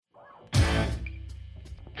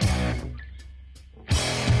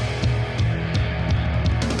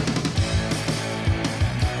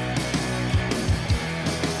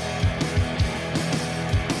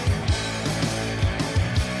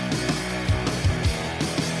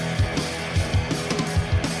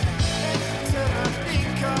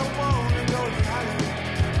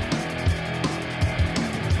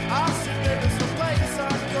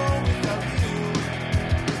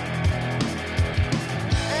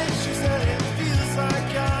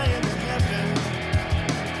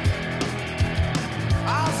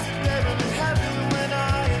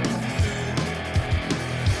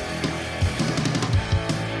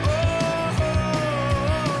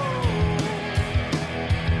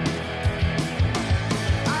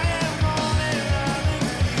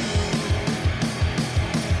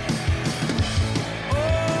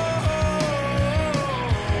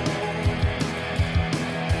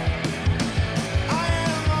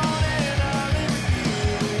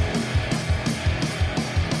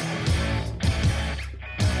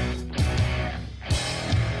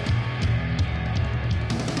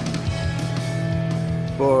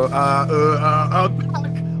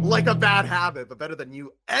Like a bad habit, but better than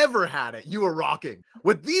you ever had it. You were rocking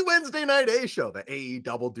with the Wednesday Night A Show, the AE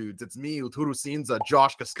Double Dudes. It's me, Uturu Sinza,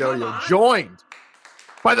 Josh Castello, joined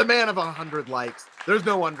by the man of 100 likes. There's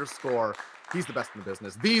no underscore. He's the best in the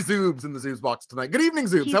business. The Zoobs in the Zoobs box tonight. Good evening,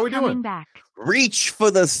 Zoobs. He's How we doing? Back. Reach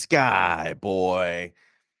for the sky, boy.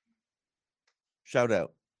 Shout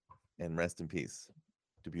out and rest in peace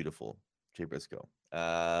to beautiful Jay Briscoe.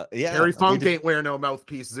 Harry Funk ain't wear no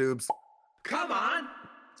mouthpiece, Zoobs. Come on.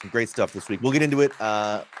 Some great stuff this week. We'll get into it.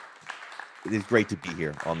 It is great to be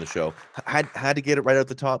here on the show. Had to get it right at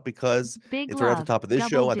the top because it's right at the top of this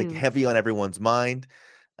show. I think heavy on everyone's mind.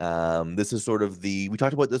 This is sort of we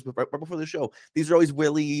talked about this right before the show. These are always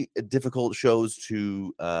really difficult shows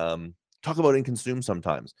to talk about and consume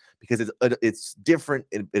sometimes because it's different.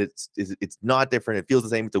 It's not different. It feels the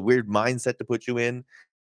same. It's a weird mindset to put you in.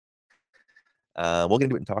 We'll get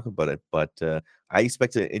into it and talk about it, but I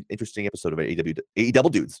expect an interesting episode of AE Double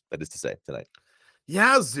Dudes, that is to say, tonight.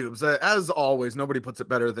 Yeah, Zoobs, as always, nobody puts it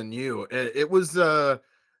better than you. It was, I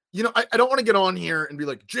don't want to get on here and be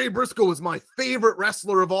like, Jay Briscoe is my favorite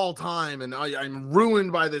wrestler of all time, and I'm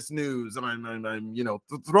ruined by this news, and I'm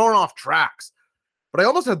thrown off tracks. But I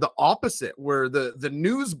almost had the opposite, where the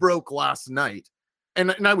news broke last night,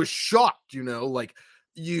 and I was shocked, like,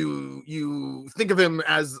 you think of him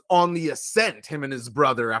as on the ascent, him and his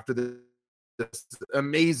brother, after this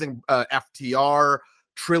amazing FTR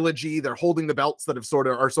trilogy. They're holding the belts that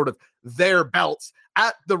are sort of their belts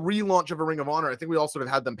at the relaunch of a Ring of Honor. I think we all sort of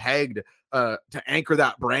had them pegged to anchor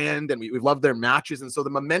that brand, and we loved their matches, and so the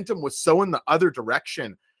momentum was so in the other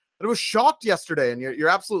direction. But I was shocked yesterday, and you're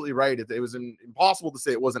absolutely right. It was impossible to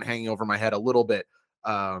say it wasn't hanging over my head a little bit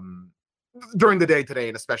during the day today,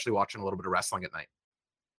 and especially watching a little bit of wrestling at night.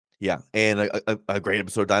 Yeah, and a great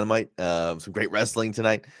episode of Dynamite. Some great wrestling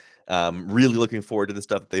tonight. Really looking forward to the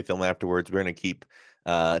stuff that they film afterwards. We're going to keep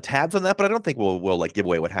tabs on that, but I don't think we'll like give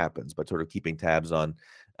away what happens, but sort of keeping tabs on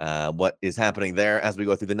what is happening there as we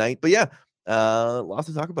go through the night. But yeah, lots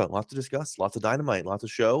to talk about, lots to discuss, lots of Dynamite, lots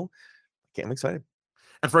of show. I'm excited.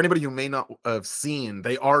 And for anybody who may not have seen,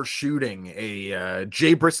 they are shooting a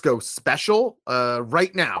Jay Briscoe special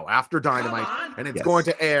right now after Dynamite, and it's going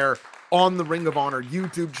to air on the Ring of Honor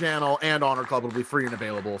YouTube channel and Honor Club. It'll be free and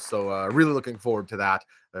available, so really looking forward to that.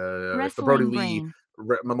 If the Brody Lee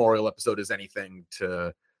memorial episode is anything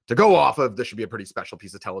to go off of, this should be a pretty special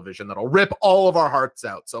piece of television that'll rip all of our hearts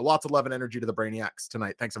out. So lots of love and energy to the Brainiacs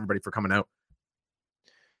tonight. Thanks everybody for coming out.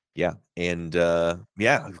 Yeah, and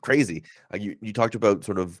crazy. You talked about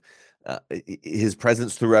sort of his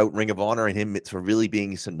presence throughout Ring of Honor and him sort of really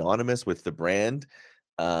being synonymous with the brand,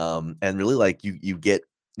 and really like you get.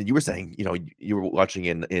 You were saying, you were watching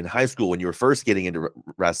in high school when you were first getting into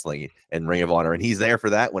wrestling and Ring of Honor, and he's there for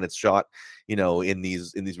that when it's shot, in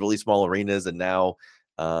these really small arenas, and now,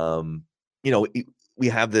 we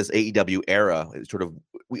have this AEW era, sort of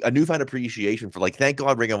a newfound appreciation for, like, thank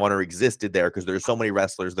God Ring of Honor existed there, because there's so many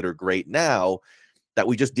wrestlers that are great now that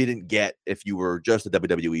we just didn't get if you were just a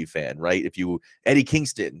WWE fan, right? Eddie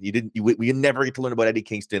Kingston, we never get to learn about Eddie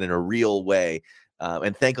Kingston in a real way.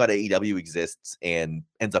 And thank God AEW exists and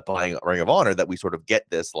ends up buying Ring of Honor, that we sort of get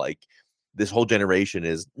this, like, this whole generation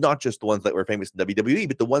is not just the ones that were famous in WWE,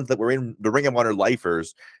 but the ones that were in the Ring of Honor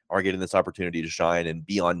lifers are getting this opportunity to shine and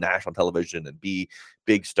be on national television and be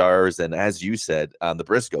big stars. And as you said, the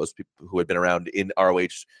Briscoes, people who had been around in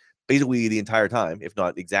ROH basically the entire time, if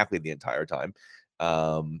not exactly the entire time,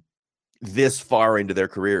 this far into their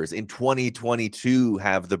careers, in 2022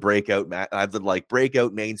 have the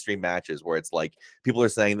breakout mainstream matches where it's like people are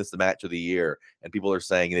saying this is the match of the year, and people are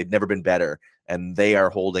saying they've never been better, and they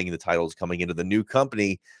are holding the titles coming into the new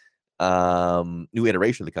company, new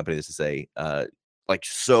iteration of the company, this to say, like,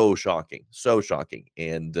 so shocking.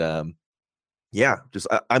 And I'm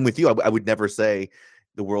with you. I would never say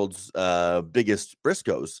the world's biggest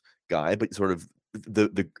Briscoes guy, but sort of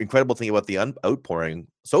the incredible thing about the outpouring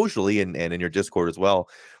socially and in your Discord as well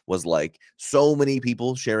was, like, so many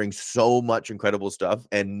people sharing so much incredible stuff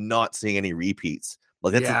and not seeing any repeats.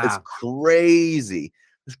 Like, it's crazy.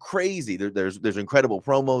 It's crazy. There's incredible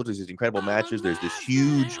promos, there's these incredible matches, there's this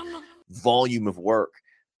huge volume of work,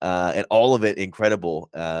 and all of it incredible.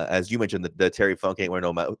 As you mentioned, the Terry Funk ain't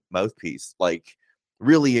wearing no mouthpiece, like,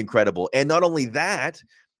 really incredible. And not only that,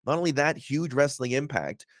 huge wrestling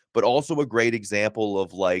impact, but also a great example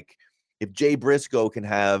of, like, if Jay Briscoe can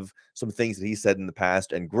have some things that he said in the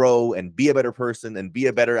past and grow and be a better person and be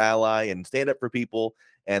a better ally and stand up for people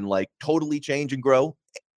and, like, totally change and grow,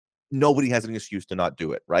 nobody has an excuse to not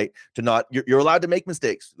do it, right? You're allowed to make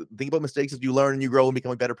mistakes. Think about mistakes as you learn and you grow and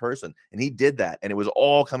become a better person. And he did that, and it was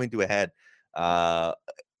all coming to a head.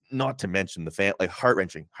 not to mention the fan, like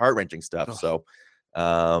heart-wrenching stuff. Ugh. So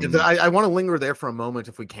I want to linger there for a moment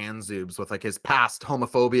if we can, Zoobs, with like his past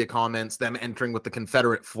homophobia comments, them entering with the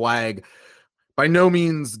Confederate flag. By no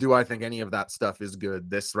means do I think any of that stuff is good.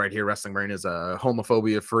 This right here, Wrestling Brain, is a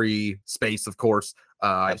homophobia-free space, of course.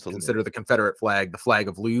 I consider the Confederate flag the flag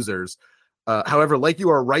of losers. However, like you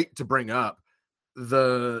are right to bring up,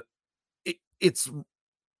 it's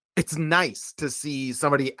nice to see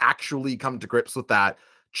somebody actually come to grips with that,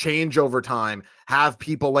 change over time, have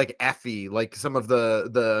people like Effie, like some of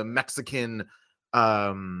the Mexican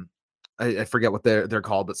I forget what they're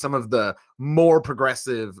called, but some of the more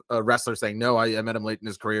progressive wrestlers saying, no, I met him late in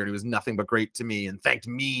his career and he was nothing but great to me and thanked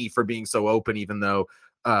me for being so open, even though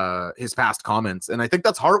his past comments. And I think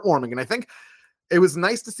that's heartwarming. And I think it was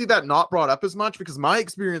nice to see that not brought up as much, because my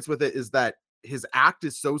experience with it is that his act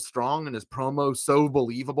is so strong and his promo so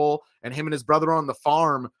believable, and him and his brother on the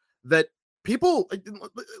farm, that people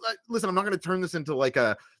listen, I'm not going to turn this into like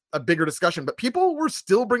a bigger discussion, but people were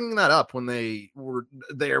still bringing that up when they were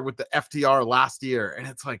there with the FTR last year. And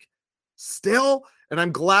it's like, still, and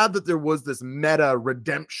I'm glad that there was this meta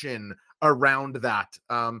redemption around that.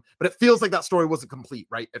 But it feels like that story wasn't complete,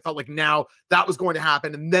 right? It felt like now that was going to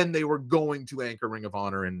happen, and then they were going to anchor Ring of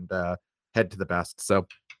Honor and head to the best. So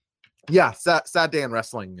yeah, sad day in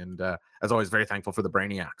wrestling. And as always, very thankful for the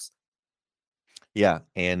Brainiacs. Yeah.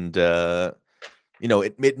 And,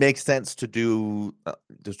 it makes sense to do,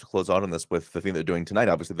 just to close out on this with the thing they're doing tonight,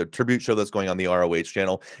 obviously the tribute show that's going on the ROH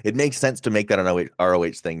channel. It makes sense to make that an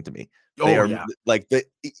ROH thing to me. They are like, even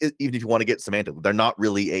if you want to get semantic, they're not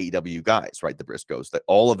really AEW guys, right? The Briscoes, that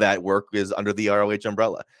all of that work is under the ROH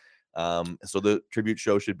umbrella. So the tribute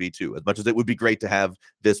show should be too, as much as it would be great to have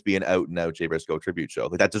this be an out and out Jay Briscoe tribute show.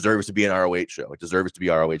 Like, that deserves to be an ROH show. It deserves to be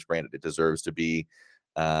ROH branded. It deserves to be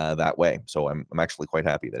that way. So I'm actually quite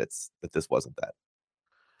happy that this wasn't that.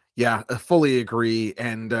 Yeah, I fully agree.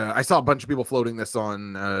 And I saw a bunch of people floating this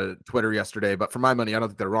on Twitter yesterday, but for my money, I don't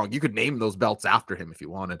think they're wrong. You could name those belts after him if you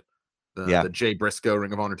wanted. The Jay Briscoe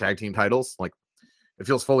Ring of Honor tag team titles. Like, it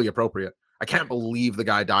feels fully appropriate. I can't believe the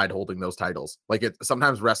guy died holding those titles. Like,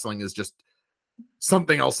 sometimes wrestling is just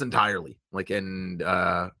something else entirely. Like, and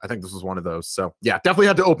I think this was one of those. So yeah, definitely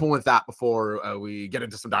had to open with that before we get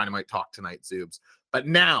into some Dynamite talk tonight, Zoobs. But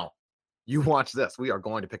now, you watch this. We are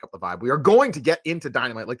going to pick up the vibe. We are going to get into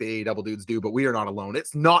Dynamite like the AEW dudes do, but we are not alone.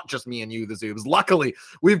 It's not just me and you, the Zoobs. Luckily,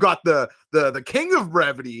 we've got the king of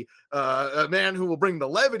brevity, a man who will bring the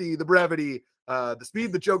levity, the brevity, the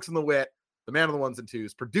speed, the jokes, and the wit, the man of the ones and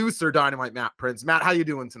twos, producer Dynamite, Matt Prince. Matt, how you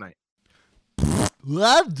doing tonight?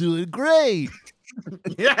 I'm doing great.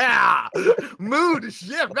 Yeah, mood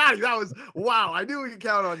shift, Matty. That was wow. I knew we could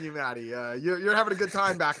count on you, Matty. You're having a good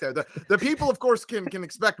time back there. The people, of course, can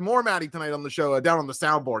expect more Matty tonight on the show, down on the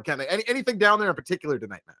soundboard. Can they? Anything down there in particular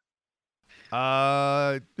tonight, Matt?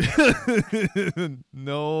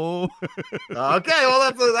 No. Okay,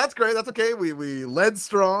 well that's great. That's okay. We led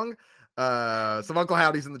strong. Some Uncle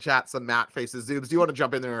Howdy's in the chat, some Matt faces. Zoobs, do you want to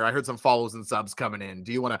jump in there? I heard some follows and subs coming in.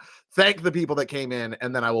 Do you want to thank the people that came in,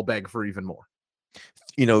 and then I will beg for even more?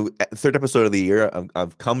 Third episode of the year,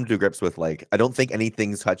 I've come to grips with, like, I don't think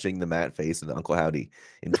anything's touching the Matt face and the Uncle Howdy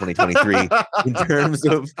in 2023 in terms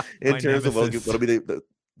of what'll be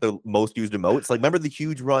the most used emotes. Like, remember the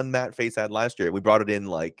huge run Matt face had last year? We brought it in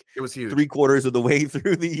like it was huge, 3/4 of the way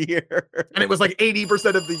through the year, and it was like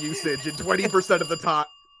 80% of the usage and 20% of the top.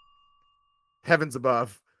 Heavens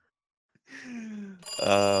above.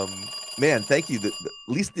 Man, thank you. At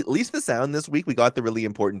least the sound this week, we got the really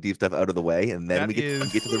important deep stuff out of the way, and then we get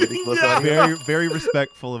to the ridiculous audio. Very, very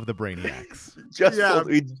respectful of the Brainiacs.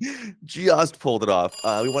 Just pulled it off.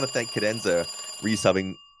 We want to thank Cadenza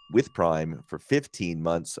resubbing with Prime for 15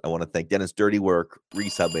 months. I want to thank Dennis Dirty Work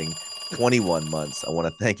resubbing 21 months. I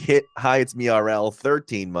want to thank Hi, it's me RL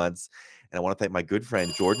 13 months, and I want to thank my good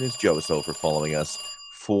friend Jordan Joso for following us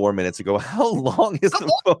 4 minutes ago. How long is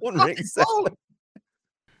the phone ring sound?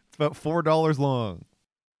 It's about $4 long.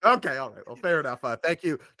 Okay, all right. Well, fair enough. Thank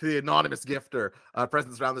you to the anonymous gifter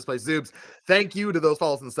presence around this place. Zoobs, thank you to those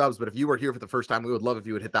follows and subs. But if you were here for the first time, we would love if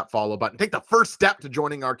you would hit that follow button. Take the first step to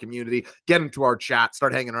joining our community. Get into our chat.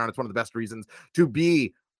 Start hanging around. It's one of the best reasons to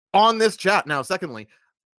be on this chat. Now, secondly,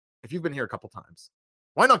 if you've been here a couple times,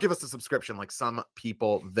 why not give us a subscription like some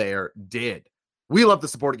people there did? We love the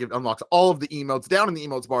support. It unlocks all of the emotes down in the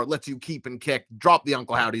emotes bar. Lets you keep and kick. Drop the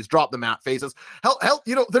Uncle Howdies. Drop the Matt faces. Hell,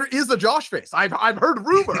 there is a Josh face. I've heard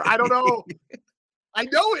rumor. I don't know. I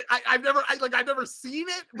know it. I've never seen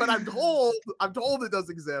it, but I'm told it does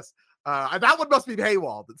exist. That one must be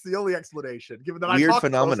paywalled. It's the only explanation, given that Weird I talked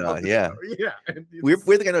about phenomena, the yeah. show. Yeah. and Weird, it's-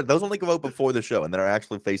 weird thing I know, those only go out before the show, and then our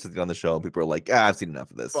actual faces get on the show, and people are like, I've seen enough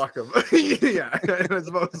of this. Fuck them. Yeah, and I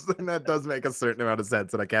suppose that does make a certain amount of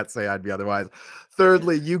sense, and I can't say I'd be otherwise.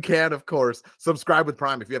 Thirdly, you can, of course, subscribe with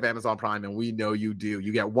Prime if you have Amazon Prime, and we know you do.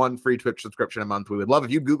 You get one free Twitch subscription a month. We would love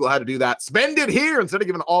if you Google how to do that. Spend it here instead of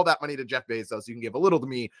giving all that money to Jeff Bezos. You can give a little to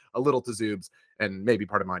me, a little to Zoobs, and maybe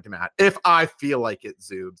part of mine to Matt, if I feel like it,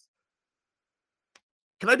 Zoobs.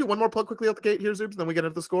 Can I do one more plug quickly out the gate here, Zoobs, then we get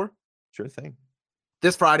into the score? Sure thing.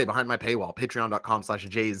 This Friday, behind my paywall,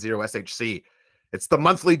 patreon.com/J0SHC. It's the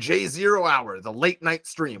monthly J0 hour, the late night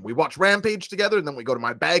stream. We watch Rampage together, and then we go to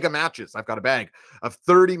my bag of matches. I've got a bag of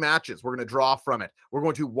 30 matches. We're going to draw from it. We're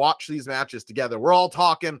going to watch these matches together. We're all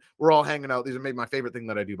talking. We're all hanging out. These are maybe my favorite thing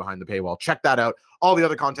that I do behind the paywall. Check that out. All the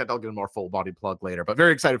other content, I'll give a more full-bodied plug later, but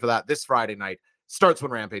very excited for that. This Friday night starts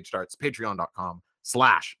when Rampage starts.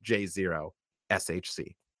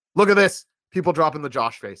 Patreon.com/J0SHC. Look at this. People dropping the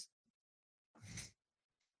Josh face.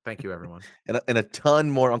 Thank you, everyone. And a ton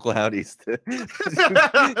more Uncle Howdies.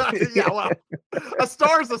 Yeah, well, a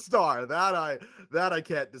star's a star. That I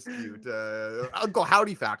can't dispute. Uncle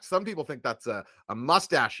Howdy fact. Some people think that's a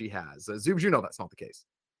mustache he has. Zoobs, you know that's not the case.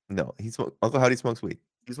 No, Uncle Howdy smokes weed.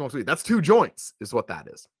 He smokes weed. That's 2 joints, is what that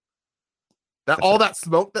is. All that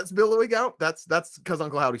smoke that's billowing out, that's because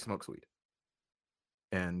Uncle Howdy smokes weed.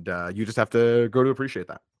 And you just have to grow to appreciate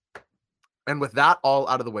that. And with that all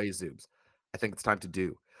out of the way, Zoobs, I think it's time to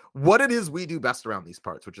do what it is we do best around these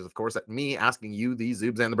parts, which is, of course, me asking you, the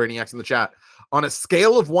Zoobs and the Brainiacs in the chat, on a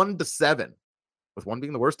scale of 1 to 7, with 1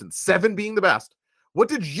 being the worst and 7 being the best, what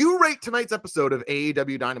did you rate tonight's episode of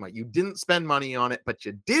AEW Dynamite? You didn't spend money on it, but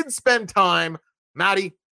you did spend time.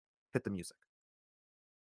 Maddie, hit the music.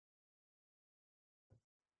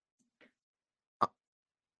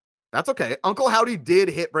 That's okay. Uncle Howdy did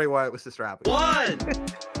hit Bray Wyatt with Sister Abigail. 1,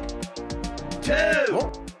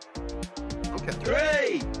 2, Oh, okay.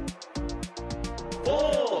 3,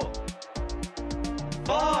 4,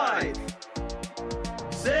 5,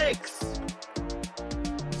 6,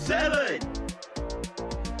 7.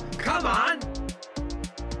 Come on.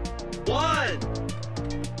 1,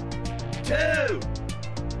 2,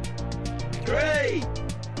 3,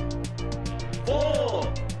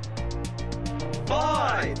 4,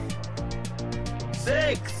 5,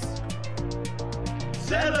 6,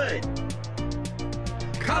 7.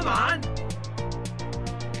 Come on.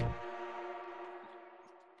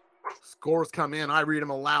 Scores come in. I read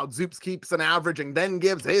them aloud. Zoops keeps an averaging, then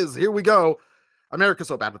gives his. Here we go. America's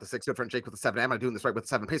so bad with a 6. Good friend Jake with a 7. Am I doing this right with a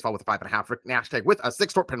 7? Pacefall with a 5.5. Rick Nashtag with a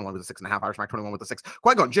 6. Torp Penalty with a 6.5. Irish Mac 21 with a 6.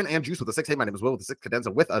 Qui-Gon Jin and Juice with a 6. Hey, my name is Will with a 6.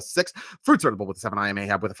 Cadenza with a 6. Fruits Edible with a 7. I am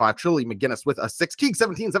Ahab with a 5. Chili McGinnis with a 6. Keeg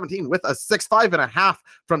 1717 with a 6. 5.5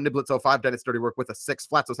 from Niblets 05. Dennis Dirty Work with a 6.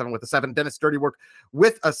 Flats 07 with a 7. Dennis Dirty Work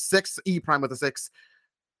with a 6. E Prime with a 6.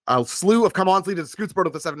 A slew of Come On Sleep to Scootsbird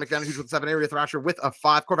with a 7. McDaniel with a 7. Area Thrasher with a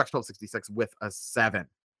 5. Corvax 1266 with a 7.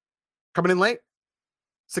 Coming in late,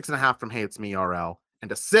 6.5 from Hey It's Me RL.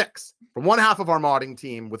 And a 6 from one half of our modding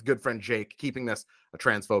team with good friend Jake, keeping this a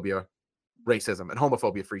transphobia, racism, and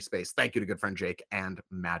homophobia free space. Thank you to good friend Jake and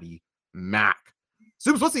Maddie Mac.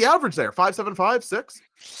 Zoobs, what's the average there? 5.75, 6?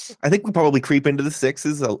 I think we probably creep into the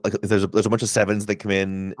 6s. There's a bunch of 7s that come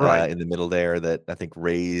in Right. in the middle there that I think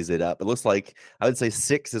raise it up. It looks like I would say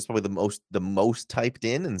 6 is probably the most typed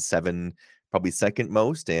in, and 7 probably second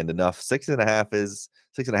most, and enough 6.5 is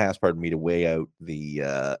 6.5. Pardon me, to weigh out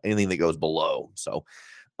the anything that goes below. So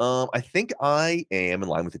I think I am in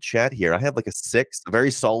line with the chat here. I have like a 6, a very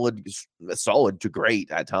solid to great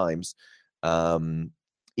at times. In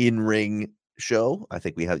ring show. I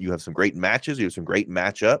think you have some great matches. You have some great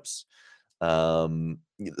matchups. Some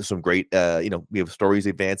great we have stories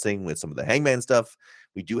advancing with some of the Hangman stuff.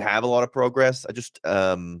 We do have a lot of progress. I just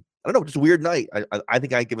I don't know, just a weird night. I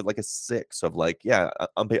think I give it like a 6 of like, yeah,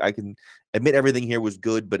 I can admit everything here was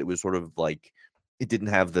good, but it was sort of like it didn't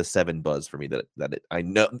have the 7 buzz for me I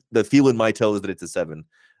know the feel in my toes that it's a 7.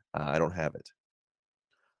 I don't have it.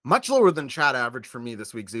 Much lower than chat average for me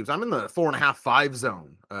this week, Zoobs. I'm in the 4.5, 5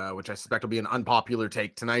 zone, which I suspect will be an unpopular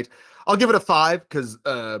take tonight. I'll give it a 5 because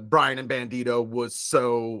Brian and Bandito was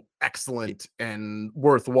so excellent and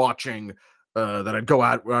worth watching that I'd go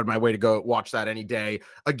out of my way to go watch that any day.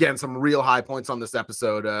 Again, some real high points on this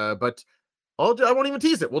episode, but I won't even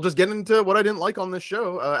tease it. We'll just get into what I didn't like on this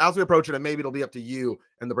show as we approach it, and maybe it'll be up to you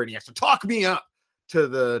and the Brainiacs to talk me up to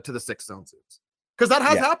the 6 zone, Zoobs, because that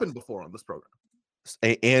has happened before on this program.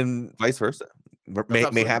 And vice versa.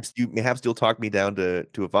 Mayhaps you'll talk me down to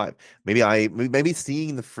a 5. Maybe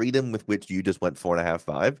seeing the freedom with which you just went 4.5,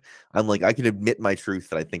 5. I'm like, I can admit my truth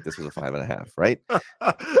that I think this was a 5.5, right?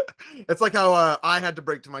 It's like how I had to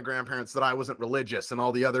break to my grandparents that I wasn't religious, and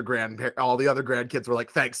all the other grandkids were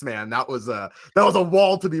like, "Thanks, man. That was a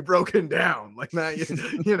wall to be broken down." Like that,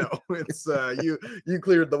 you know, it's you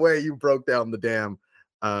cleared the way, you broke down the dam.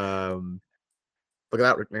 Look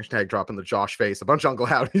at that hashtag dropping the Josh face. A bunch of Uncle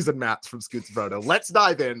Howdies and Matts from Scoots Photo. Let's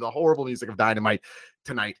dive in. The horrible music of Dynamite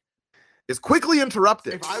tonight is quickly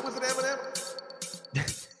interrupted. If I was an Eminem,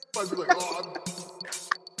 I'd be like,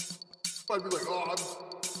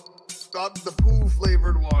 I'm the poo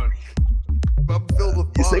flavored one. I'm filled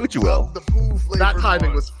with bugs. You say what you will. That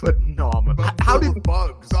timing was phenomenal. How did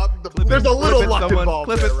bugs? There's a little luck involved.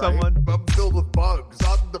 Clip it, someone. I'm filled with bugs.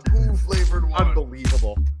 I'm the poo flavored one.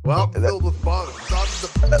 Unbelievable. Well, I'm filled with bugs. I'm the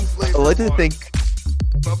poo flavored one. I like to think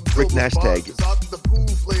Rick Nashtag,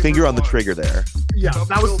 finger on the trigger there. Yeah,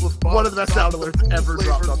 that was one of the best sound alerts ever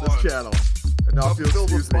dropped on this channel. And now if you'll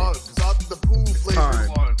excuse me, it's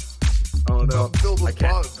time. Oh no, I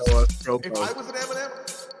can't. If I was an Eminem,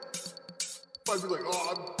 I'd be like,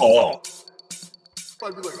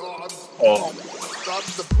 I'd be like, I'm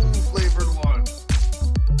the poo flavored one.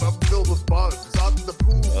 I'm filled with bugs. I'm the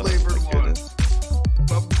poo flavored one.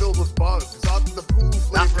 I'm filled with bugs. I'm the poo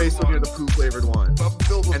flavored one. That face when you're the poo flavored one. I'm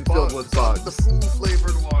filled with bugs. I'm the poo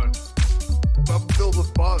flavored one. I'm filled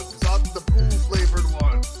with bugs. I'm the poo flavored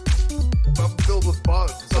one. I'm filled with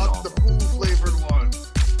bugs. I'm the poo flavored one.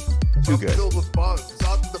 Too good. I'm filled with bugs.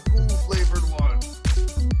 I'm the poo flavored one.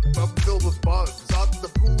 I'm filled with bugs. I'm the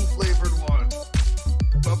poo flavored one.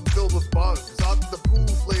 I'm filled with bugs. I'm the poo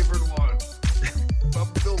flavored one. I'm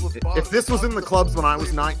filled with bugs. If this was in the clubs when I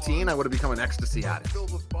was 19, I would have become an ecstasy addict.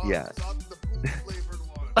 Yeah.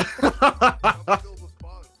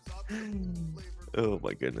 Oh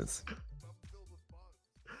my goodness.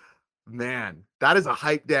 Man, that is a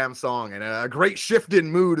hype damn song and a great shift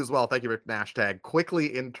in mood as well. Thank you, Rick Nashtag.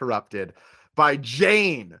 Quickly interrupted by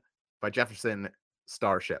Jane by Jefferson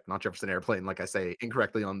Starship, not Jefferson Airplane, like I say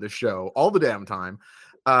incorrectly on this show all the damn time.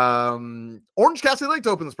 Orange Cassidy, I'd like to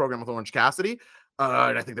open this program with Orange Cassidy.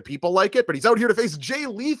 And I think the people like it, but he's out here to face Jay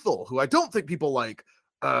Lethal, who I don't think people like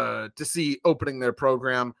to see opening their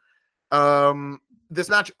program. This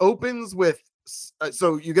match opens with,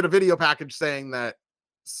 so you get a video package saying that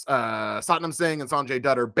Satnam Singh and Sanjay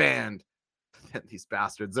Dutt are banned. These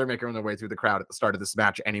bastards, they're making their way through the crowd at the start of this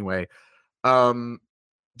match anyway. Do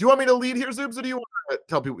you want me to lead here, Zoobs, or do you want to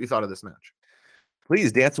tell people what you thought of this match?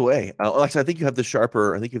 Please dance away. Actually, I think you have the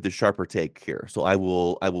sharper. I think you have the sharper take here. So I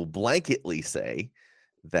will blanketly say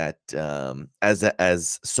that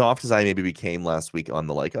as soft as I maybe became last week on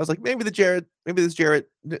the I was like, maybe this Jarrett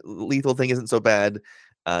Lethal thing isn't so bad.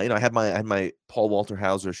 I had my Paul Walter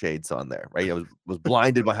Hauser shades on there, right? I was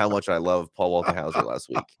blinded by how much I love Paul Walter Hauser last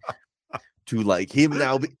week. To like him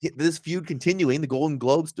now, this feud continuing, the Golden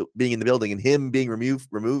Globes being in the building and him being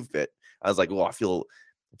removed it. I was like, oh, I feel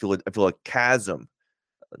a chasm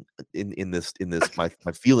in this my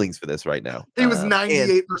feelings for this right now. It was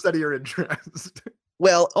 98% of your interest.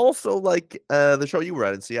 Well, also like the show you were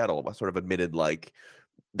at in Seattle, I sort of admitted like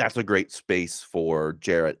that's a great space for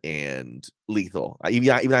Jarrett and Lethal.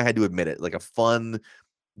 Even I had to admit it, like a fun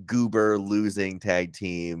goober losing tag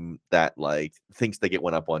team that like thinks they get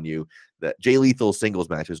one up on you. That Jay Lethal singles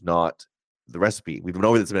match is not the recipe. We've been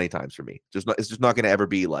over this many times for me. It's just not going to ever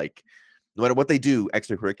be like, no matter what they do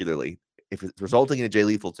extracurricularly, if it's resulting in a Jay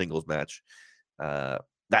Lethal singles match,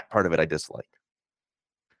 that part of it I dislike.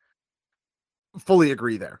 Fully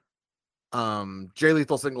agree there. Jay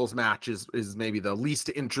Lethal singles match is maybe the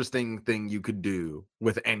least interesting thing you could do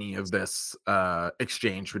with any of this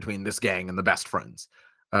exchange between this gang and the best friends.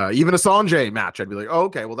 Even a Sanjay match, I'd be like, oh,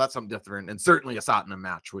 okay, well, that's something different. And certainly a Satnam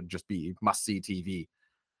match would just be must-see TV.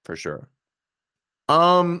 For sure.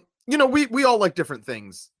 We all like different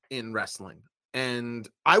things in wrestling. And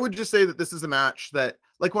I would just say that this is a match that,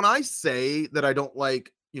 like, when I say that I don't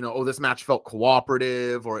like, this match felt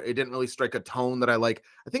cooperative or it didn't really strike a tone that I like,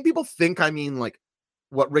 I think people think I mean, like,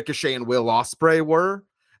 what Ricochet and Will Ospreay were.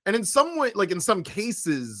 And in some way, like, in some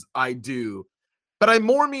cases, I do. But I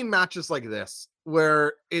more mean matches like this,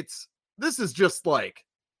 where this is just like,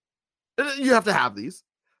 you have to have these.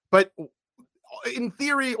 But in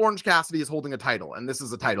theory, Orange Cassidy is holding a title, and this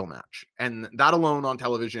is a title match. And that alone on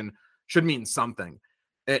television should mean something.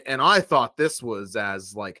 And I thought this was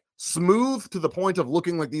as like smooth to the point of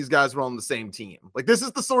looking like these guys were on the same team. Like this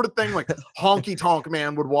is the sort of thing like Honky Tonk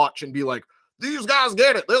Man would watch and be like, these guys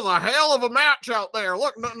get it. There's a hell of a match out there.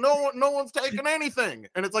 Look, no one's taking anything.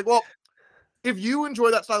 And it's like, well, if you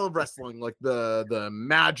enjoy that style of wrestling, like the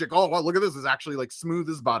magic, oh wow, look at this, is actually like smooth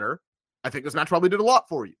as butter. I think this match probably did a lot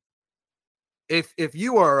for you. If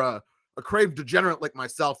you are a craved degenerate like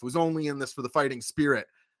myself, who's only in this for the fighting spirit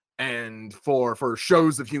and for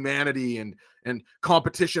shows of humanity and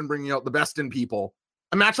competition, bringing out the best in people,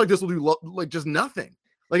 a match like this will do like just nothing.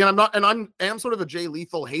 Like, and I'm sort of a Jay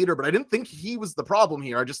Lethal hater, but I didn't think he was the problem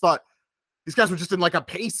here. I just thought these guys were just in like a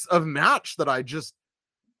pace of match that it's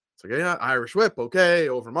like, yeah, Irish whip, okay,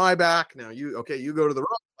 over my back. Now you go to the rope,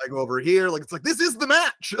 I go over here. Like, it's like, this is the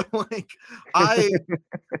match. Like, I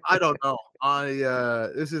don't know.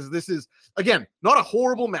 This is again not a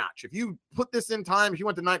horrible match. If you put this in time, if you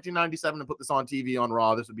went to 1997 and put this on TV on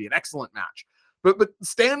Raw, this would be an excellent match. But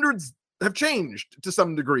standards have changed to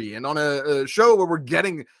some degree, and on a show where we're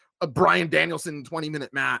getting a Bryan Danielson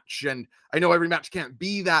 20-minute match, and I know every match can't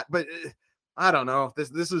be that, but I don't know.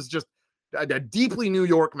 This is just a deeply New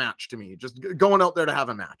York match to me. Just going out there to have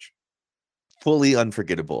a match. Fully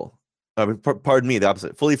unforgettable. Pardon me, the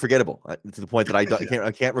opposite. Fully forgettable, to the point that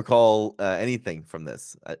I can't recall anything from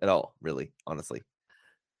this at all, really, honestly.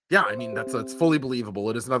 Yeah, I mean, that's fully believable.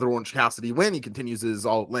 It is another Orange Cassidy win. He continues his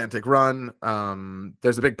All-Atlantic run.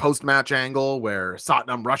 There's a big post-match angle where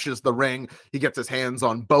Satnam rushes the ring. He gets his hands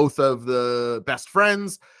on both of the best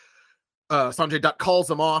friends. Sanjay Dutt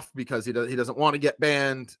calls him off because he doesn't want to get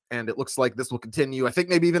banned, and it looks like this will continue. I think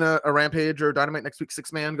maybe even a Rampage or Dynamite next week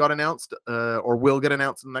 6-man got announced, or will get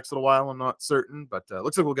announced in the next little while. I'm not certain, but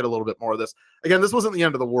looks like we'll get a little bit more of this. Again, this wasn't the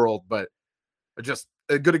end of the world, but just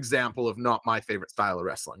a good example of not my favorite style of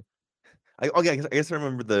wrestling. I guess I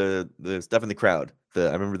remember the stuff in the crowd.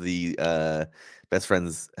 I remember the best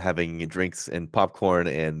friends having drinks and popcorn,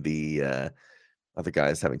 and the other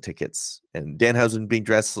guys having tickets, and Danhausen being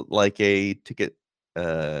dressed like a ticket,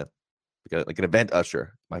 like an event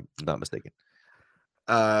usher. I'm not mistaken.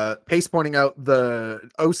 Pace pointing out the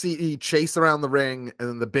OCE chase around the ring, and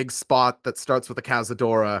then the big spot that starts with the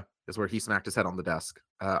Cazadora is where he smacked his head on the desk.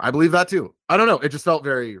 I believe that too. I don't know. It just felt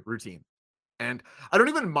very routine. And I don't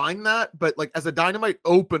even mind that, but like as a Dynamite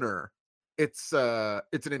opener, it's an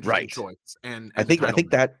interesting choice. And I think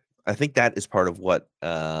that is part of what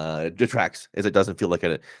detracts, is it doesn't feel like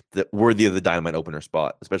worthy of the Dynamite opener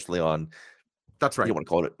spot, especially on. That's right. You don't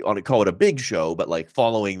want to call it a big show, but like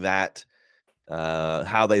following that,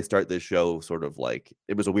 how they start this show, sort of like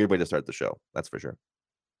it was a weird way to start the show. That's for sure.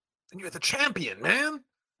 And you're the champion, man.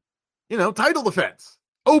 Title defense,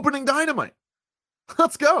 opening Dynamite.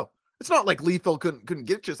 Let's go. It's not like Lethal couldn't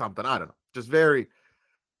get you something. I don't know. Just very,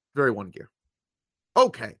 very one gear.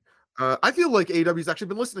 Okay. I feel like AEW's actually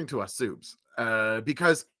been listening to us, Subs,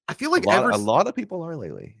 because I feel like a lot of people are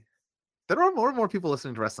lately. There are more and more people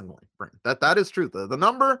listening to Wrestling Brain. That is true. The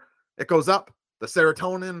number, it goes up. The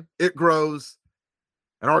serotonin, it grows.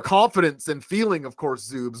 And our confidence and feeling, of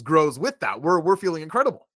course, Zoobs, grows with that. We're feeling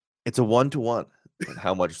incredible. It's a 1-to-1.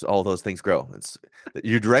 How much all those things grow.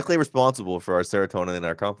 You're directly responsible for our serotonin and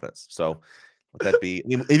our confidence. So let that be.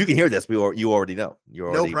 If you can hear this, you already know.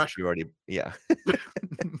 No pressure. Yeah.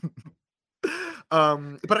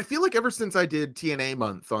 But I feel like ever since I did TNA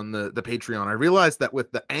month on the Patreon, I realized that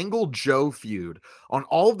with the Angle Joe feud on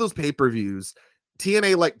all of those pay-per-views,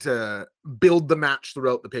 TNA like to build the match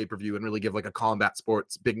throughout the pay-per-view and really give like a combat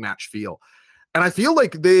sports big match feel. And I feel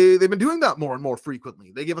like they've been doing that more and more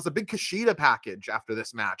frequently. They gave us a big Kushida package after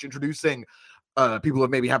this match, introducing people who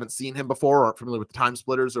maybe haven't seen him before or aren't familiar with the Time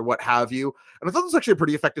Splitters or what have you. And I thought it was actually a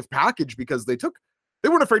pretty effective package because they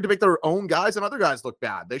weren't afraid to make their own guys and other guys look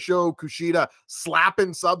bad. They show Kushida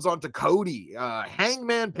slapping subs onto Cody,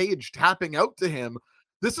 Hangman Page tapping out to him.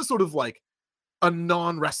 This is sort of like a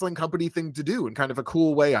non-wrestling company thing to do in kind of a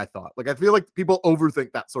cool way, I thought. Like, I feel like people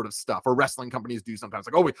overthink that sort of stuff, or wrestling companies do sometimes.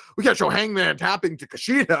 Like, oh, we can't show Hangman tapping to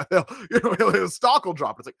Kushida. His stock will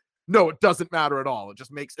drop. It's like, no, it doesn't matter at all. It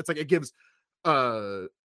just it gives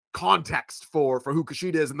context for who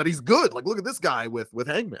Kushida is and that he's good. Like, look at this guy with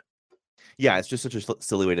Hangman. Yeah, it's just such a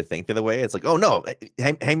silly way to think the other way. It's like, oh no,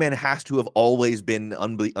 Hangman has to have always been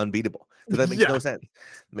unbeatable. That makes no sense.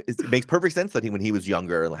 It makes perfect sense that when he was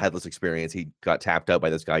younger and had less experience, he got tapped out by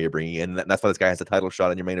this guy you're bringing in. And that's why this guy has a title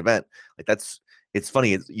shot in your main event. Like it's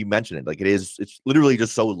funny. You mentioned it. Like it's literally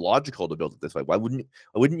just so logical to build it this way. Why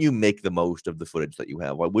wouldn't you make the most of the footage that you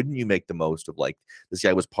have? Why wouldn't you make the most of, like, this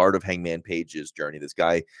guy was part of Hangman Page's journey. This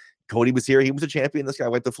guy, Cody was here. He was a champion. This guy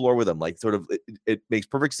wiped the floor with him. Like, sort of, it makes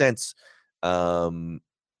perfect sense.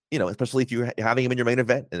 Especially if you're having him in your main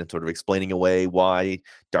event and it's sort of explaining away why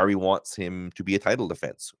Darby wants him to be a title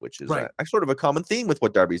defense, which is sort of a common theme with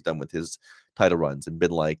what Darby's done with his title runs and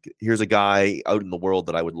been like, here's a guy out in the world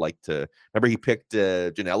that I would like to. Remember, he picked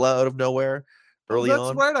Janela out of nowhere early that's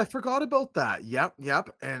on. right. I forgot about that. Yep.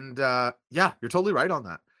 And yeah, you're totally right on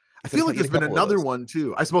that. I He's feel like got a there's been couple of another those. one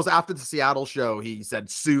too. I suppose after the Seattle show, he said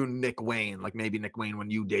soon Nick Wayne, like maybe Nick Wayne,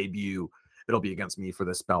 when you debut, it'll be against me for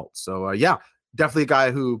this belt. So yeah, definitely a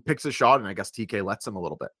guy who picks a shot, and I guess TK lets him a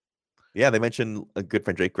little bit. Yeah, they mentioned a good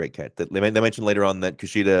friend Jake Great Cat. They mentioned later on that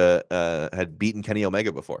Kushida had beaten Kenny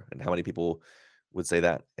Omega before, and how many people would say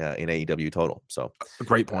that in AEW total. So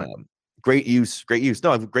Great point. great use.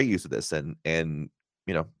 No, great use of this, and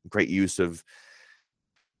great use of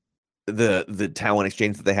the talent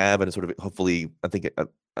exchange that they have, and sort of hopefully, I think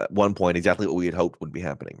at one point exactly what we had hoped would be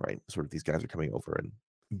happening. Right, sort of these guys are coming over and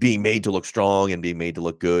being made to look strong and being made to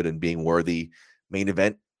look good and being worthy main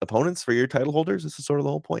event opponents for your title holders. This is sort of the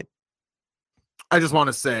whole point. I just want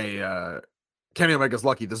to say, Kenny Omega's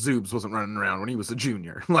lucky the Zoobs wasn't running around when he was a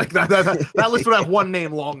junior. Like that list would have one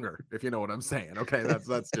name longer, if you know what I'm saying. Okay,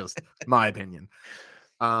 that's just my opinion.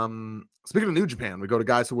 Speaking of New Japan, we go to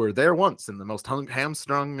guys who were there once in the most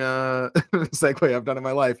hamstrung segue I've done in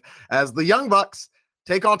my life, as the Young Bucks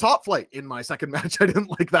take on Top Flight in my second match I didn't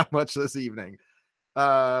like that much this evening.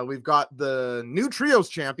 We've got the new trios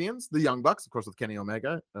champions, the Young Bucks, of course, with Kenny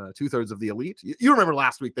Omega, 2/3 of the Elite. You remember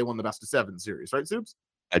last week they won the best of 7 series, right, Zoobs?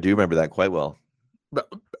 I do remember that quite well. But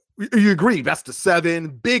you agree, best of 7,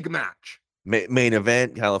 big match. Main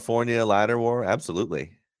event, California, ladder war,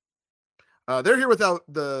 absolutely. They're here without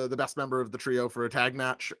the best member of the trio for a tag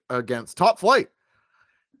match against Top Flight.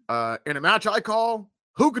 In a match I call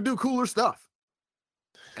Who Could Do Cooler Stuff?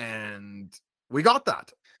 And we got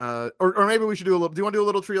that. Or maybe we should do do you want to do a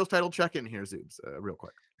little trios title check-in here, Zoobs, real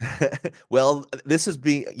quick? Well, this is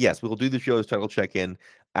yes, we will do the trios title check-in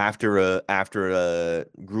after a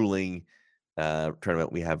grueling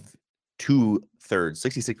tournament. We have 2/3,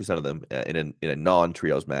 66% of them in a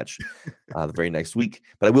non-trios match the very next week.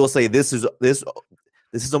 But I will say this is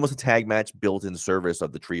almost a tag match built in service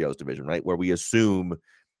of the trios division, right? Where we assume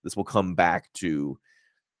this will come back to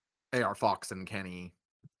AR Fox and Kenny.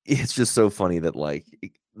 It's just so funny that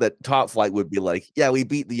that Top Flight would be like, yeah, we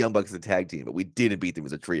beat the Young Bucks as a tag team, but we didn't beat them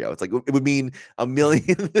as a trio. It's like it would mean a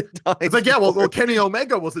million times. It's like, yeah, well, Kenny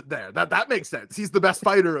Omega wasn't there. That makes sense. He's the best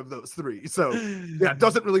fighter of those 3. So yeah, it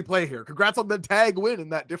doesn't really play here. Congrats on the tag win in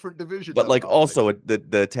that different division. But also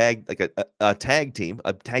the tag, like a tag team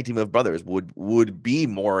of brothers would be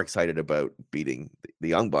more excited about beating the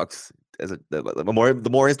Young Bucks as the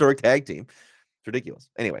more historic tag team. It's ridiculous.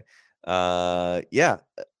 Anyway, yeah.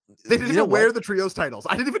 They didn't even wear the trios titles.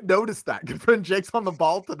 I didn't even notice that. Good friend Jake's on the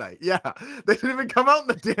ball tonight. Yeah. They didn't even come out in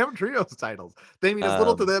the damn trios titles. They mean as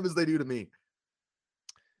little to them as they do to me.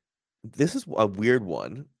 This is a weird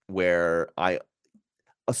one where a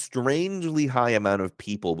strangely high amount of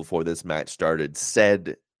people before this match started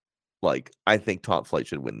said, I think Top Flight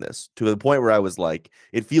should win this, to the point where I was like,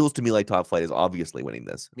 it feels to me like Top Flight is obviously winning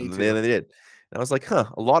this. Me too. And they did. And I was like,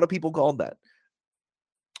 a lot of people called that.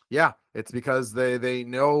 Yeah, it's because they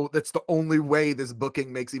know that's the only way this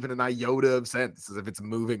booking makes even an iota of sense, is if it's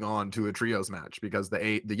moving on to a trios match, because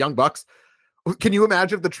the Young Bucks, can you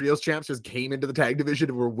imagine if the trios champs just came into the tag division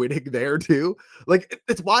and were winning there too?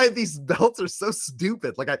 It's why these belts are so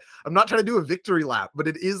stupid. I'm not trying to do a victory lap, but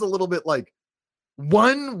it is a little bit like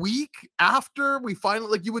 1 week after we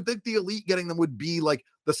finally, you would think the Elite getting them would be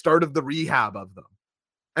the start of the rehab of them.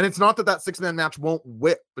 And it's not that 6-man match won't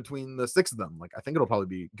whip between the 6 of them. I think it'll probably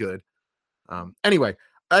be good. Anyway,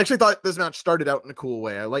 I actually thought this match started out in a cool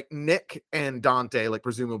way. I like Nick and Dante,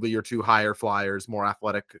 presumably your 2 higher flyers, more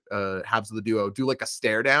athletic halves of the duo, do a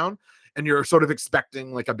stare down, and you're sort of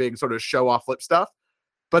expecting a big sort of show off flip stuff.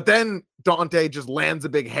 But then Dante just lands a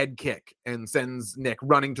big head kick and sends Nick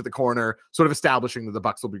running to the corner, sort of establishing that the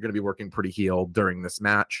Bucks will be going to be working pretty heel during this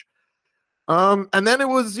match. And then it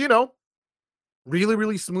was, really,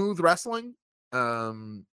 really smooth wrestling.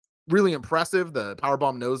 Really impressive. The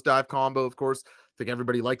powerbomb nosedive combo, of course. I think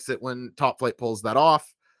everybody likes it when Top Flight pulls that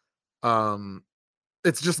off.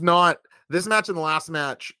 It's just not this match and the last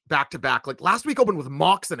match back to back. Last week opened with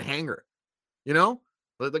Mox and Hanger, 2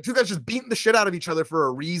 guys just beating the shit out of each other for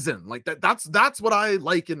a reason. That's what I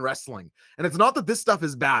like in wrestling. And it's not that this stuff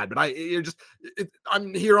is bad, but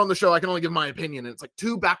I'm here on the show. I can only give my opinion. And it's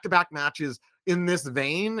 2 back-to-back matches in this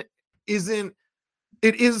vein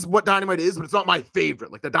it is what Dynamite is, but it's not my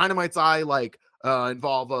favorite. The Dynamites I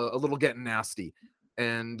involve a little getting nasty.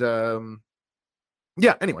 And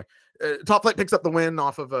yeah, anyway, Top Flight picks up the win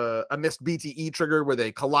off of a missed BTE trigger where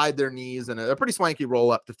they collide their knees and a pretty swanky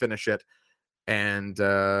roll up to finish it. And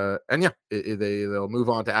yeah, they'll move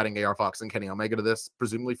on to adding AR Fox and Kenny Omega to this,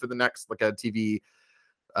 presumably for the next a TV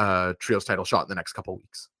trios title shot in the next couple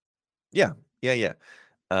weeks. Yeah.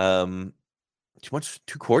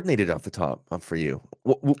 too coordinated off the top for you.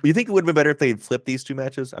 You think it would have been better if they had flipped these two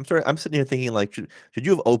matches? I'm sorry. I'm sitting here thinking like, should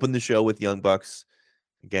you have opened the show with Young Bucks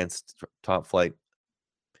against Top Flight?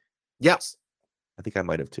 Yes. I think I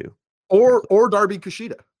might have too. Or Darby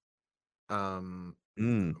Kushida. Mm.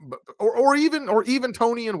 Or even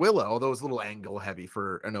Tony and Willow, although it's a little angle heavy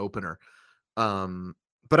for an opener.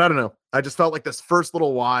 But I don't know. I just felt like this first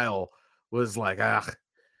little while was like,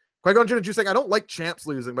 Qui-Gon Jinn and Juice saying, I don't like champs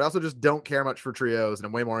losing, but I also just don't care much for trios, and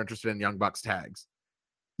I'm way more interested in Young Bucks tags.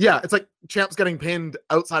 Yeah, it's like champs getting pinned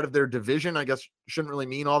outside of their division, I guess shouldn't really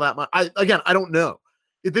mean all that much. I don't know.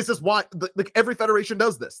 This is why like every federation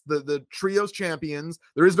does this. The trios champions,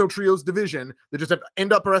 there is no trios division. They just have to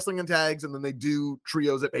end up wrestling in tags, and then they do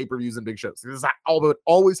trios at pay-per-views and big shows. This is how it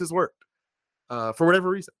always has worked for whatever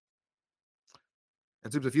reason.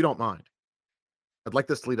 And Zoobs, if you don't mind, I'd like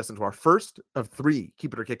this to lead us into our first of 3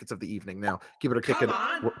 Keep It or Kick It's of the evening. Now, Keep It or Kick It.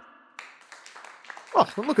 Oh,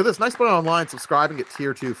 look at this. Nice button online. Subscribe and get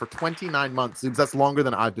tier 2 for 29 months. Zoobs, that's longer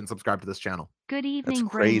than I've been subscribed to this channel. Good evening, That's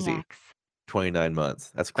crazy. Brainiacs. 29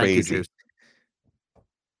 months. That's Thank you, crazy. Juice.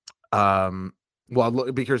 Well,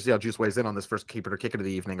 look, be curious to see how Juice weighs in on this first Keep It or Kick It of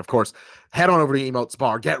the evening. Of course, head on over to Emotes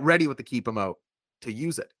Bar. Get ready with the Keep Emote to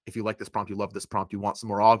use it. If you like this prompt, you love this prompt, you want some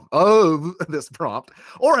more of this prompt,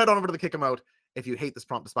 or head on over to the Kick Emote. If you hate this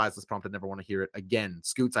prompt, despise this prompt, and never want to hear it again.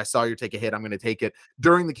 Scoots, I saw you take a hit. I'm going to take it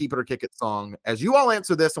during the Keep It or Kick It song. As you all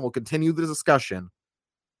answer this, and we'll continue the discussion.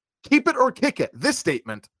 Keep it or kick it. This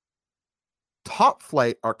statement. Top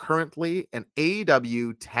Flight are currently an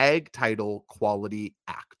AEW tag title quality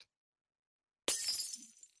act.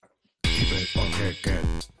 Keep it or kick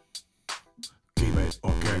it. Keep it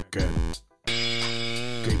or kick it.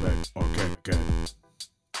 Keep it or kick it.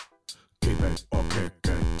 Keep it or kick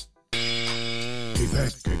it. Keep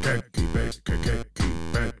it, kick it, keep it, kick it, keep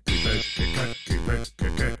it, keep it, kick it, keep it,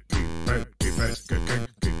 kick it, keep it, keep it, kick it,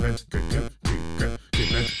 keep it, kick it, keep it,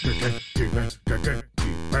 keep it, kick it, keep it, kick it,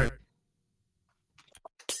 keep it.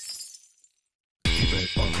 Keep it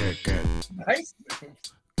or kick it. Nice.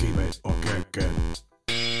 Keep it or kick it.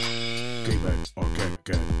 Keep it or kick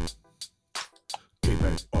it. Keep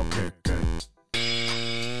it or kick it.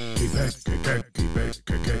 Keep it, kick it, keep it,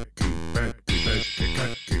 kick it, keep it, keep it, kick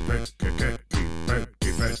it, keep it, kick it, keep it,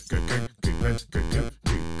 keep it, kick it, keep it, kick it,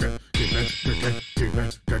 keep it, keep it, kick it, keep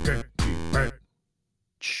it, kick it, keep it.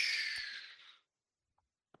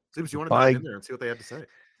 Seems you want to Bye. dive in there and see what they had to say.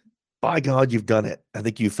 By God, you've done it. I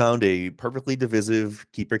think you found a perfectly divisive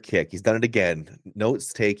keeper kick. He's done it again.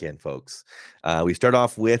 Notes taken, folks. We start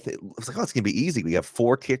off with, it looks like, it's going to be easy. We have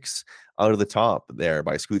 4 kicks out of the top there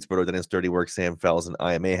by Scoots, Berto, Dennis, Dirty Work, Sam Fells, and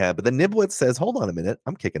I Am Ahab. But then Nibwitz says, hold on a minute.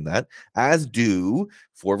 I'm kicking that. As do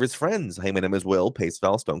 4 of his friends. Hey, my name is Will, Pace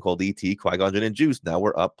Fel, Stone Cold E.T., Qui-Gon Jinn, and Juice. Now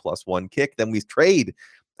we're up +1 kick. Then we trade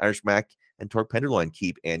Irish Mac and Torque Penderloin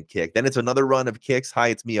keep and kick. Then it's another run of kicks. Hi,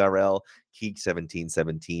 it's me, RL. Keek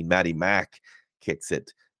 1717. Matty Mac kicks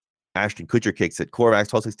it. Ashton Kutcher kicks it.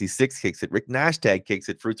 Korvax 1266 kicks it. Rick Nashtag kicks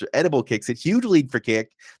it. Fruits are edible kicks it. Huge lead for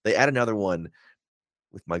kick. They add another one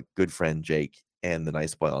with my good friend Jake and the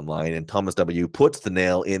Nice Boy Online. And Thomas W puts the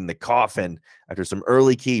nail in the coffin after some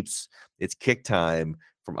early keeps. It's kick time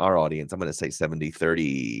from our audience. I'm going to say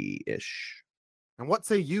 70-30-ish. And what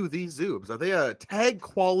say you, these Zoobs? Are they a tag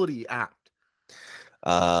quality act?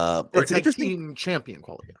 Or It's tag interesting. team champion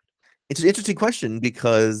quality act? It's an interesting question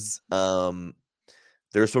because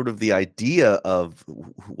there's sort of the idea of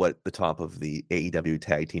what the top of the AEW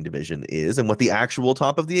tag team division is and what the actual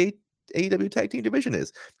top of the AEW tag team division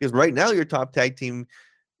is. Because right now your top tag team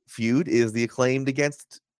feud is the Acclaimed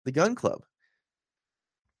against the Gun Club,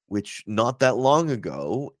 which not that long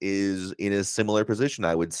ago is in a similar position,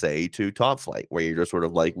 I would say, to Top Flight, where you're just sort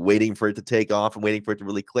of like waiting for it to take off and waiting for it to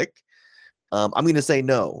really click. I'm going to say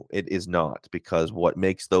no, it is not, because what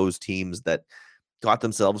makes those teams that got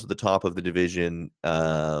themselves to the top of the division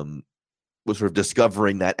was sort of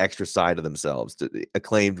discovering that extra side of themselves.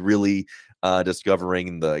 Acclaimed really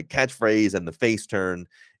discovering the catchphrase and the face turn,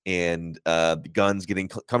 and the Guns getting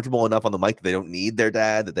comfortable enough on the mic that they don't need their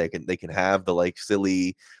dad, that they can have the like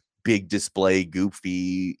silly, big display,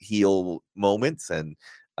 goofy heel moments. And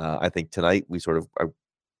I think tonight we sort of are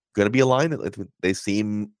going to be aligned. They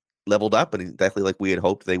seem leveled up, and exactly like we had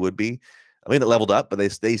hoped they would be. I mean, it leveled up, but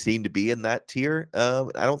they seem to be in that tier. I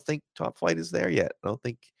don't think Top Flight is there yet. I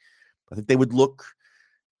think they would look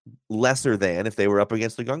lesser than if they were up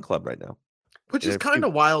against the Gun Club right now. Which Yeah, is kind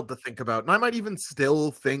of wild to think about. And I might even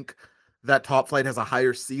still think that Top Flight has a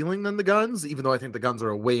higher ceiling than the Guns, even though I think the Guns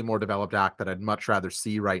are a way more developed act that I'd much rather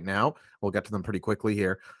see right now. We'll get to them pretty quickly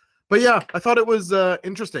here. But yeah, I thought it was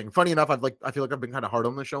interesting. Funny enough, I feel like I've been kind of hard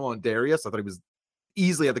on the show on Darius. I thought he was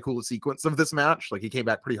easily had the coolest sequence of this match. Like he came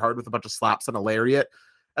back pretty hard with a bunch of slaps and a lariat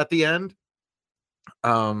at the end.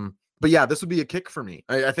 But yeah, this would be a kick for me.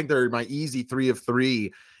 I think they're my easy 3 of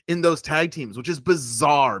 3 in those tag teams, which is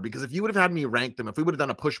bizarre because if you would have had me rank them, if we would have done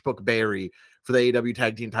a push book Barry for the AEW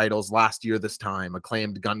tag team titles last year, this time,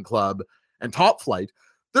 Acclaimed, Gun Club, and Top Flight,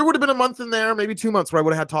 there would have been a month in there, maybe 2 months where I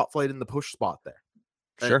would have had Top Flight in the push spot there.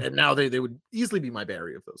 Sure. And now they would easily be my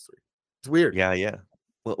Barry of those 3. It's weird. Yeah.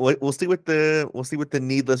 We'll see what the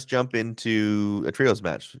needless jump into a trios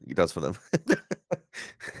match he does for them.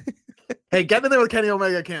 Hey, getting in there with Kenny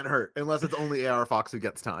Omega can't hurt unless it's only AR Fox who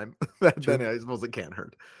gets time. Then I suppose it can't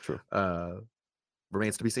hurt. True.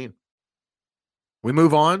 Remains to be seen. We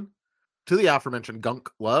move on to the aforementioned Gunk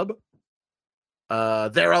Club.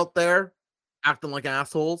 They're out there acting like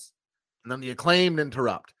assholes, and then the Acclaimed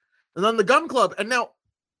interrupt, and then the Gun Club. And now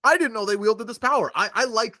I didn't know they wielded this power. I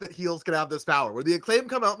like that heels can have this power where the Acclaimed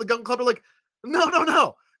come out and the Gun Club are like,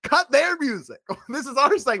 no, cut their music. This is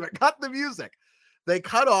our segment. Cut the music. They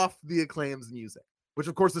cut off the Acclaim's music, which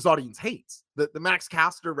of course this audience hates. The Max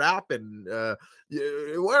Caster rap and we're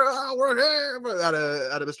here out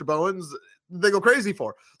of Mr. Bowens, they go crazy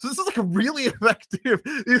for. So this is like a really effective.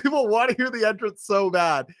 These people want to hear the entrance so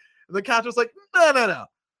bad, and the Caster's like, no,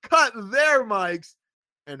 cut their mics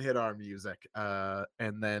and hit our music.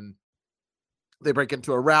 And then they break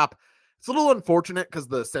into a rap. It's a little unfortunate because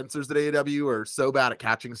the censors at AEW are so bad at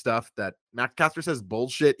catching stuff that Max Caster says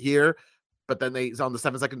bullshit here. But then on the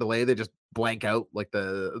 7-second delay, they just blank out like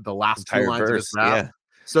the last 2 lines of his rap. Yeah.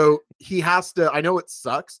 So he has to, I know it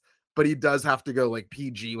sucks, but he does have to go like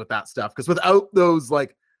PG with that stuff. Because without those,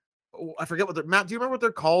 like, I forget what they're, Matt, do you remember what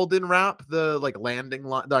they're called in rap? The like landing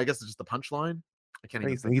line? No, I guess it's just the punchline. I can't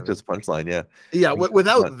even think. He's just punchline, yeah. Yeah,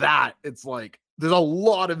 without that, it's like there's a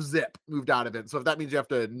lot of zip moved out of it. So if that means you have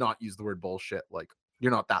to not use the word bullshit, like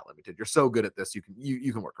you're not that limited. You're so good at this, you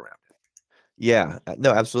can work around it. Yeah,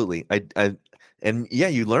 no, absolutely.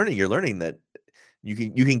 You're learning that you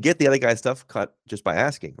can get the other guy's stuff cut just by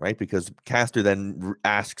asking, right? Because Caster then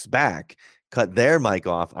asks back, cut their mic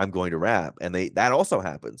off, I'm going to rap, and that also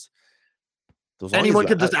happens. Anyone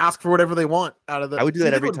could just ask for whatever they want out of the. I would do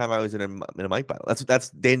that every time I was in a mic battle.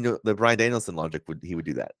 That's Daniel, the Bryan Danielson logic. He would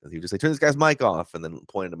do that. He would just say, "Turn this guy's mic off," and then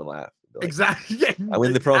point at him and laugh. Like, exactly. Yeah, I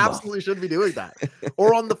win the promo. Absolutely should be doing that.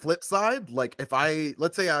 Or on the flip side, like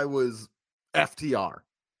let's say I was FTR,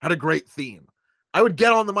 had a great theme, I would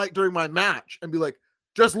get on the mic during my match and be like,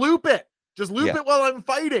 just loop it it while I'm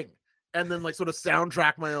fighting, and then like sort of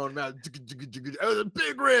soundtrack my own match.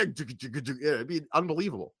 Big rig. Yeah, it'd be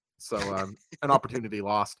unbelievable. So an opportunity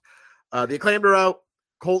lost. The Acclaimed are out.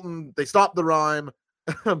 Colton, they stopped the rhyme.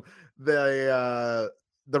 The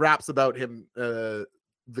raps about him, the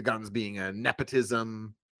Guns being a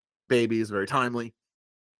nepotism baby is very timely.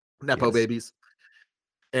 Nepo babies.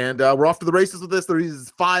 And we're off to the races with this.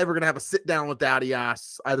 These 5 are going to have a sit down with Daddy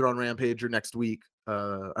Ass either on Rampage or next week.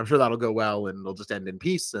 I'm sure that'll go well and it'll just end in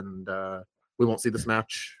peace. And we won't see this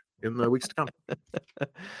match in the weeks to come.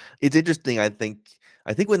 It's interesting. I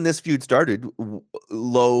think when this feud started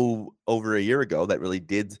low over a year ago, that really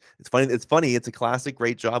did. It's funny. It's a classic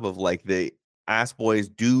great job of like the Ass Boys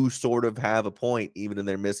do sort of have a point, even in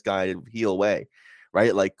their misguided heel way,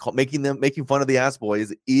 right? Like making fun of the Ass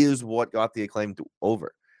Boys is what got the Acclaimed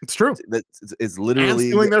over. It's true. It's literally and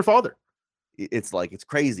stealing their father. It's like, it's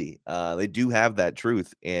crazy. They do have that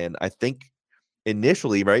truth. And I think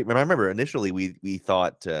initially, right? I remember initially we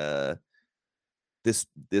thought this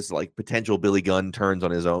like potential Billy Gunn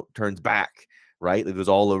turns back, right? It was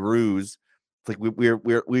all a ruse. It's like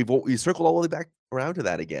we circled all the way back around to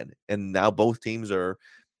that again. And now both teams are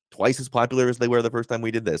twice as popular as they were the first time we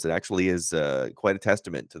did this. It actually is quite a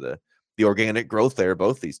testament to the organic growth there,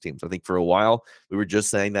 both these teams. I think for a while we were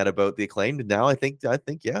just saying that about the Acclaimed, and now I think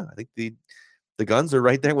the Guns are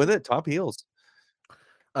right there with it, top heels.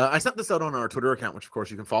 I sent this out on our Twitter account, which of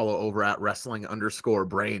course you can follow over at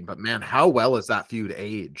wrestling_brain. But man, how well is that feud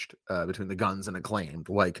aged between the Guns and Acclaimed?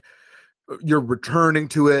 Like you're returning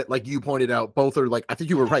to it, like you pointed out. Both are like, I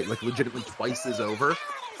think you were right, like legitimately twice as over.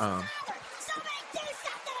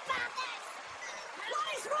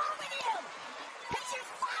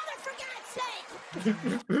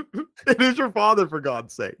 It is your father, for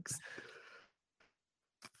God's sakes.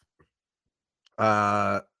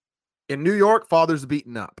 In New York, fathers are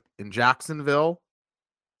beaten up. In Jacksonville,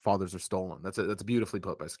 fathers are stolen. That's beautifully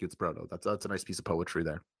put by Scoots Brodo. That's a nice piece of poetry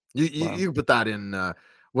there. You put that in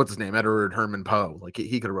what's his name, Edward Herman Poe. Like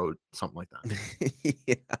he could have wrote something like that.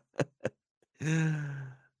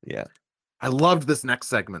 Yeah. I loved this next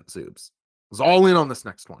segment, Zoobs. I was all in on this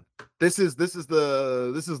next one. This is the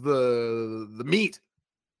meat.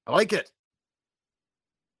 I like it.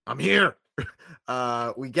 I'm here.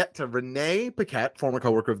 We get to Renee Paquette, former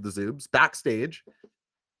coworker of the Zoobs, backstage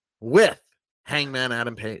with Hangman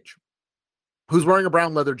Adam Page, who's wearing a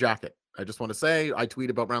brown leather jacket. I just want to say, I tweet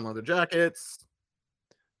about brown leather jackets.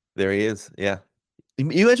 There he is. Yeah.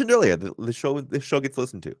 You mentioned earlier the show gets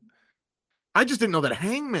listened to. I just didn't know that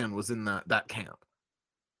Hangman was in that camp.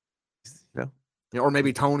 No. Or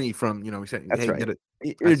maybe Tony from, he said, That's hey, right. get it.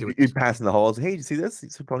 You're passing the halls. Hey, did you see this?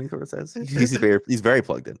 So Tony sort of says he's very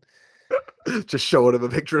plugged in. Just showing him a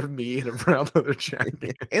picture of me in a brown leather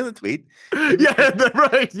jacket. And the tweet. Yeah,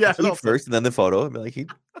 right. Yeah. Tweet first and then the photo. And be like,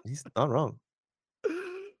 he's not wrong.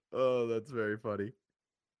 Oh, that's very funny.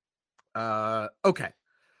 Okay.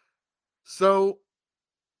 So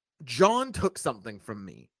John took something from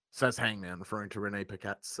me, says Hangman, referring to Renee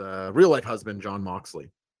Paquette's real life husband, John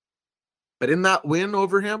Moxley. But in that win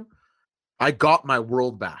over him, I got my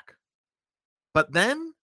world back. But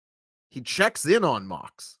then he checks in on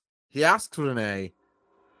Mox. He asks Renee,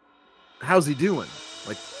 how's he doing?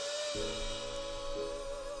 Like,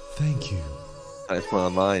 Thank you I just went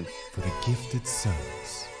online. for the gifted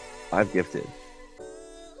sons. I've gifted.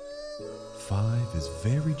 5 is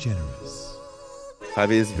very generous.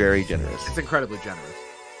 5 is very generous. it's incredibly generous.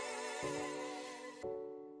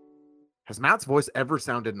 Has Matt's voice ever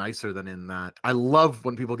sounded nicer than in that? I love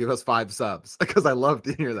when people give us 5 subs because I love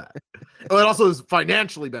to hear that. Oh, it also is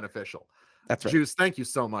financially beneficial. That's right. Juice, thank you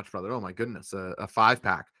so much, brother. Oh my goodness, a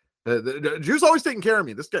 5-pack. The Juice always taking care of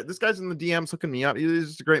me. This guy's in the DMs hooking me up. He's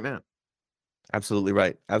just a great man. Absolutely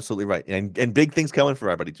right. Absolutely right. And big things coming for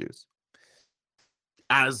our buddy Juice.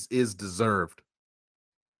 As is deserved.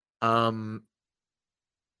 Renee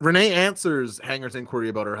answers Hanger's inquiry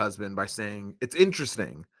about her husband by saying, it's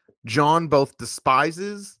interesting. John both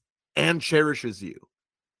despises and cherishes you.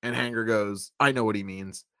 And Hanger goes, I know what he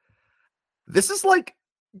means. This is like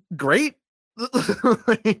great.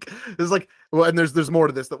 Well, and there's more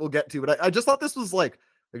to this that we'll get to, but I just thought this was like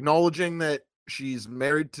acknowledging that she's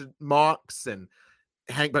married to Mox and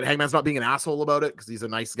but Hangman's not being an asshole about it because he's a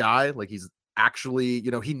nice guy. Like he's actually,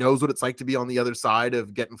 he knows what it's like to be on the other side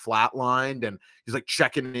of getting flatlined, and he's like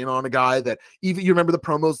checking in on a guy that even you remember the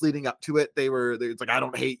promos leading up to it. It's like, I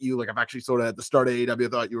don't hate you. Like I've actually sort of at the start of AEW, I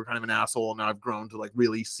thought you were kind of an asshole. And now I've grown to like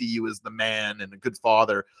really see you as the man and a good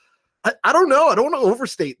father. I don't know. I don't want to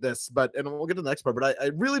overstate this, and we'll get to the next part, but I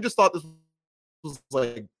really just thought this was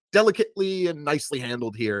like delicately and nicely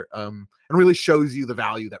handled here. And really shows you the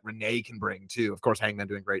value that Renee can bring too. Of course, Hangman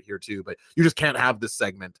doing great here too, but you just can't have this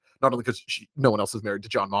segment, not only because no one else is married to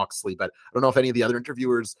John Moxley, but I don't know if any of the other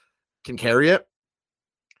interviewers can carry it.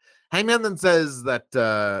 Hangman then says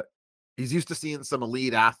that he's used to seeing some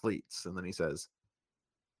elite athletes. And then he says,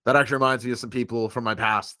 that actually reminds me of some people from my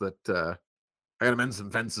past that, I gotta mend some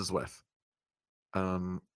fences with.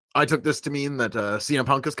 I took this to mean that CM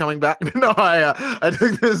Punk is coming back. No, I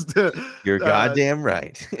took this to You're goddamn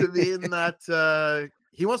right. to mean that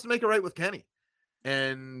he wants to make it right with Kenny.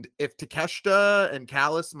 And if Takeshita and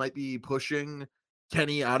Callis might be pushing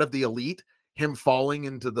Kenny out of the elite, him falling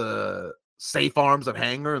into the safe arms of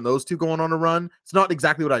Hanger and those two going on a run, it's not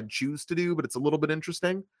exactly what I'd choose to do, but it's a little bit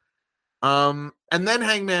interesting. And then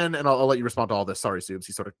Hangman, and I'll let you respond to all this. Sorry, Subs.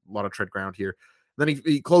 He's sort of a lot of tread ground here. Then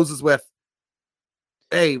he closes with,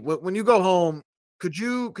 hey, when you go home, could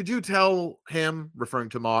you tell him, referring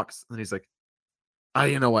to Mox? And he's like,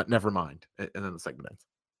 you know what? Never mind. And then the segment ends.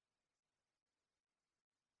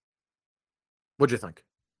 What'd you think?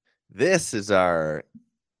 This is our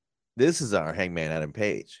Hangman Adam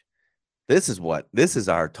Page. This is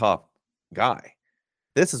our top guy.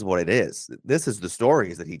 This is what it is. This is the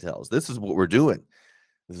stories that he tells. This is what we're doing.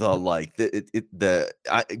 The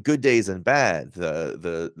good days and bad,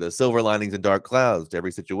 the silver linings and dark clouds to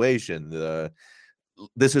every situation.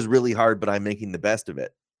 This is really hard, but I'm making the best of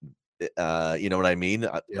it. You know what I mean?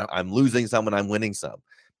 Yep. I'm losing some and I'm winning some,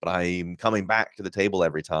 but I'm coming back to the table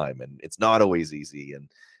every time, and it's not always easy. And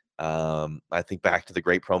I think back to the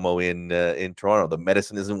great promo in Toronto, the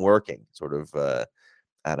medicine isn't working. Sort of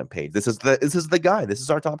Adam Page. This is the guy. This is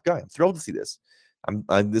our top guy. I'm thrilled to see this.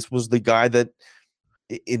 This was the guy that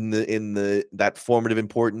in that formative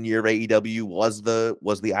important year of AEW was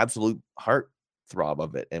the absolute heart throb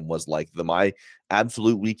of it, and was like my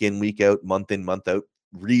absolute week in, week out, month in, month out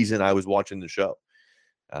reason I was watching the show.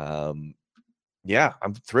 Yeah,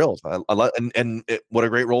 I'm thrilled. I love, and what a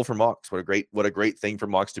great role for Mox. What a great thing for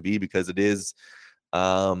Mox to be, because it is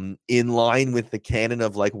in line with the canon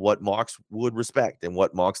of like what Mox would respect and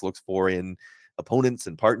what Mox looks for in opponents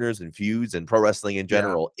and partners and feuds and pro wrestling in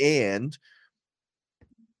general. Yeah. And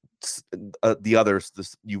the others,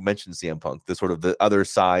 you mentioned CM Punk, the sort of the other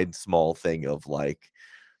side small thing of like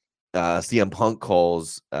CM Punk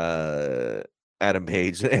calls Adam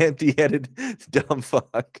Page an empty-headed dumb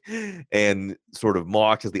fuck, and sort of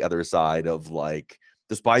Mox is the other side of like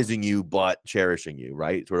despising you but cherishing you,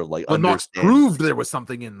 right? Sort of like But Mox understand. proved there was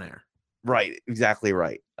something in there. Right, exactly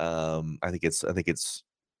right. I think it's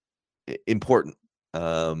important.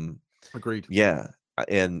 Agreed. Yeah,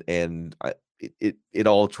 and it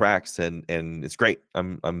all tracks, and it's great.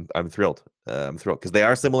 I'm thrilled. I'm thrilled because they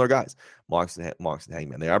are similar guys, Mox and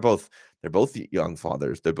Hangman. They're both young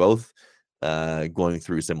fathers. They're both going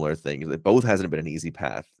through similar things. It both hasn't been an easy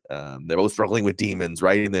path. They're both struggling with demons,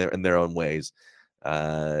 right, in their own ways.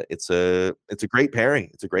 It's a great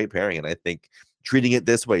pairing. It's a great pairing, and I think treating it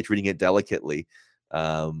this way, treating it delicately,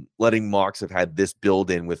 letting Mox have had this build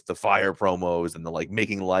in with the fire promos and the like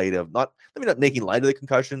making light of not making light of the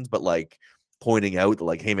concussions, but like pointing out that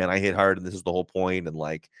like, hey man, I hit hard and this is the whole point, and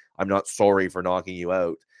like I'm not sorry for knocking you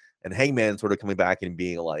out. And Hangman sort of coming back and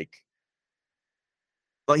being like,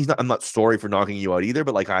 well, I'm not sorry for knocking you out either,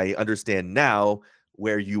 but like I understand now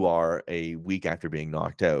where you are a week after being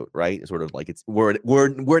knocked out, right? Sort of like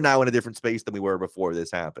we're now in a different space than we were before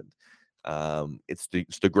this happened. It's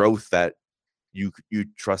the growth that you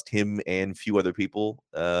trust him and few other people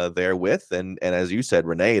there with, and as you said,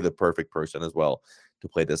 Renee, the perfect person as well to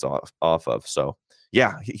play this off of. So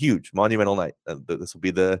yeah, huge monumental night. This will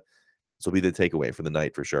be the takeaway for the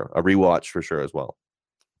night for sure. A rewatch for sure as well.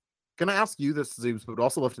 Gonna ask you this, Zoobs, but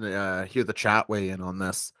also love to hear the chat weigh in on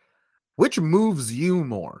this. Which moves you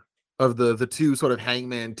more of the two sort of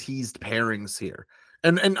Hangman teased pairings here?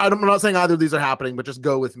 And I'm not saying either of these are happening, but just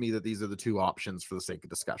go with me that these are the two options for the sake of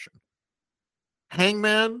discussion.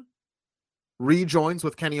 Hangman rejoins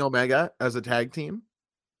with Kenny Omega as a tag team,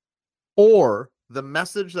 or the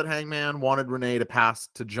message that Hangman wanted Renee to pass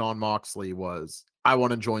to Jon Moxley was, I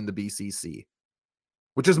want to join the BCC.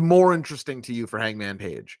 Which is more interesting to you for Hangman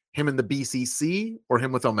Page? Him in the BCC or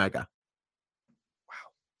him with Omega?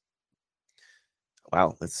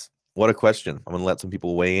 Wow, what a question. I'm gonna let some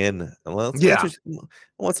people weigh in. I want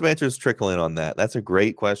some answers trickle in on that. That's a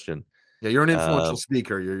great question. Yeah, you're an influential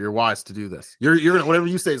speaker. You're wise to do this. You're gonna, whatever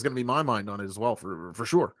you say is gonna be my mind on it as well, for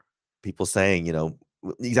sure. People saying,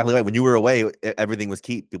 exactly right. When you were away, everything was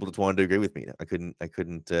keep. People just wanted to agree with me. I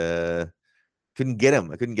couldn't get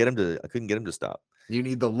him. I couldn't get him to stop. You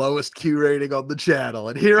need the lowest Q rating on the channel,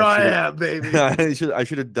 and here I am, baby. I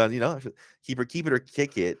should have done. Keep it or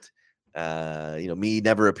kick it. Me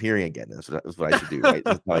never appearing again. That's what I should do. Right?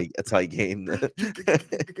 That's how you gain.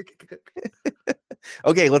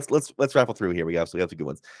 Okay, let's raffle through here. We have some good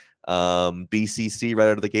ones. BCC right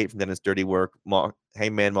out of the gate from Dennis Dirty Work.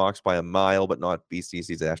 Hangman Mox by a mile, but not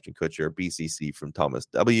BCC's Ashton Kutcher. BCC from Thomas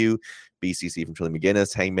W. BCC from Trilly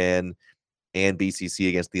McGuinness. Hangman and BCC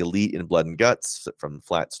against the Elite in Blood and Guts from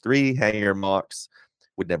Flats 3. Hanger Mox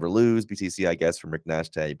would never lose. BCC, I guess, from Rick Nash.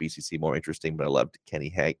 BCC more interesting, but I loved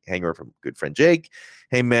Kenny Hanger from Good Friend Jake.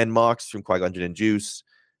 Hangman Mox from Qui-Gon Jinn and Juice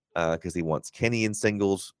because he wants Kenny in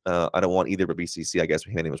singles. I don't want either, but BCC, I guess,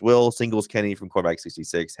 his name was Will. Singles Kenny from Cormac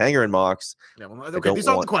 66. Hanger and Mox. Yeah, well, okay, these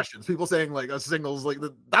aren't the questions. People saying like a singles, like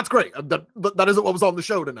that's great. That isn't what was on the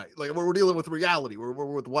show tonight. Like we're dealing with reality. We're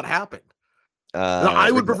with what happened.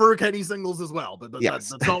 I would prefer Kenny singles as well, but yes.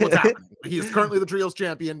 that's not what's happening. He is currently the trios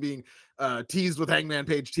champion, being teased with Hangman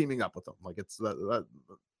Page teaming up with him. Like it's that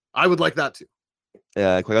I would like that too.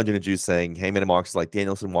 Qui-Gon Jinn and Juice saying Hangman and Mox like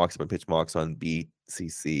Danielson walks up and pitch Mox on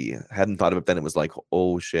BCC. Hadn't thought of it then. It was like,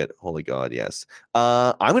 oh shit, holy god, yes.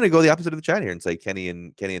 I'm gonna go the opposite of the chat here and say Kenny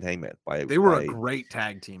and Hangman. They were a great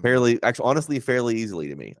tag team. Fairly easily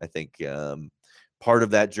to me. I think part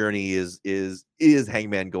of that journey is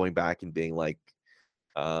Hangman going back and being like,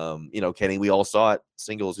 Kenny, we all saw it.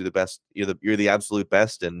 Singles, you're the best. You're the absolute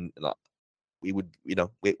best, and we would,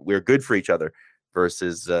 we're good for each other.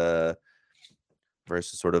 Versus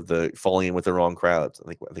sort of the falling in with the wrong crowds.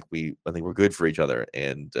 I think we're good for each other,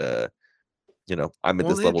 and I'm at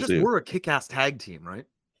this level too. We're a kick-ass tag team, right?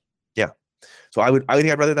 Yeah. So I think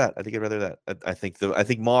I'd rather that. I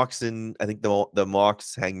think Mox and the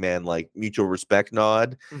Mox Hangman like mutual respect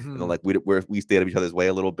nod. Mm-hmm. Like we stay out of each other's way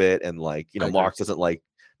a little bit, and like Mox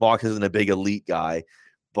isn't a big elite guy,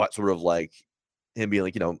 but sort of like him being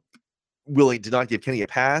like willing to not give Kenny a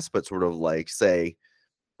pass, but sort of like say,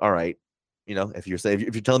 all right, if you're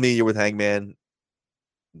telling me you're with Hangman,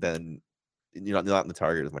 then you're not in the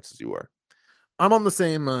target as much as you were. I'm on the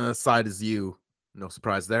same side as you. No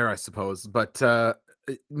surprise there, I suppose. But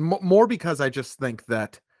more because I just think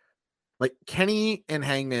that like Kenny and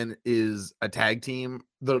Hangman is a tag team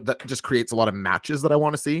that just creates a lot of matches that I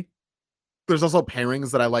want to see. There's also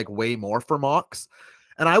pairings that I like way more for Mox.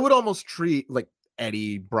 And I would almost treat like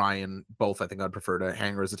Eddie, Brian, both I think I'd prefer to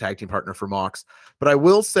Hanger as a tag team partner for Mox. But I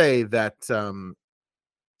will say that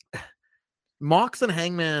Mox and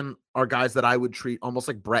Hangman are guys that I would treat almost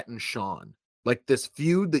like Brett and Sean, like this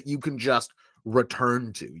feud that you can just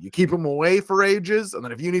return to. You keep them away for ages, and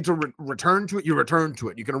then if you need to return to it, you return to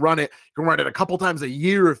it. You can run it. You can run it a couple times a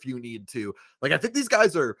year if you need to. Like, I think these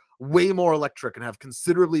guys are way more electric and have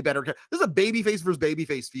considerably better. This is a babyface versus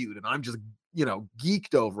babyface feud, and I'm just,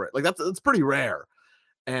 geeked over it. Like, that's pretty rare.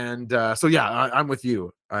 And so yeah, I'm with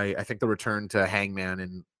you. I think the return to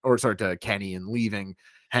Hangman to Kenny and leaving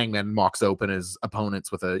Hangman and Mox open as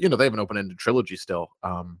opponents with they have an open-ended trilogy still.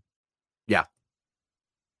 Yeah.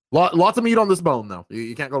 Lots of meat on this bone, though.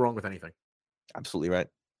 You can't go wrong with anything. Absolutely right.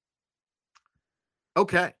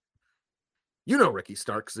 Okay. You know Ricky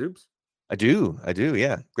Starks, Zoobs. I do.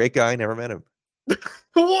 Yeah. Great guy. Never met him.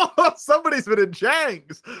 Whoa, somebody's been in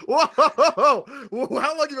Chang's. Whoa. How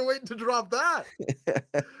long have you been waiting to drop that?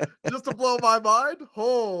 Just to blow my mind?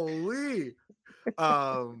 Holy.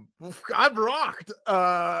 I'm rocked.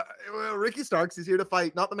 Ricky Starks is here to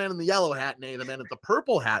fight not the man in the yellow hat, nay, the man in the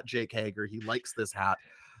purple hat, Jake Hager. He likes this hat.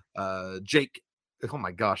 Jake, oh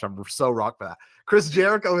my gosh, I'm so rocked by that. Chris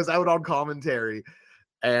Jericho is out on commentary,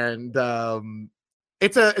 and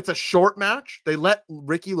it's a short match. They let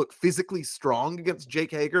Ricky look physically strong against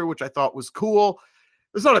Jake Hager, which I thought was cool.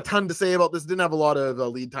 There's not a ton to say about this. Didn't have a lot of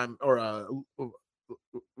lead time or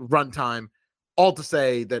run time. All to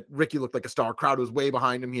say that Ricky looked like a star. Crowd was way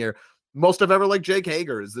behind him here. Most I've ever liked Jake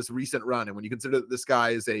Hager is this recent run. And when you consider that this guy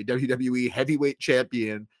is a WWE heavyweight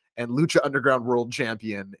champion and Lucha Underground world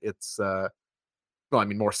champion, it's,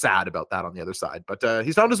 more sad about that on the other side. But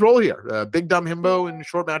he's found his role here. Big dumb himbo in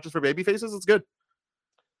short matches for baby faces. It's good.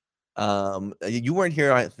 You weren't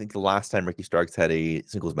here, I think, the last time Ricky Starks had a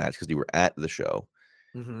singles match because you were at the show.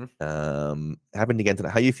 Mm-hmm. Happened again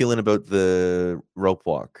tonight. How you feeling about the rope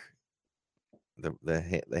walk?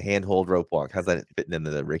 The handhold rope walk. How's that fitting into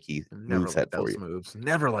the Ricky moveset for you? Moves.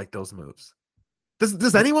 Never like those moves.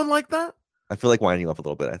 Does anyone like that? I feel like winding you up a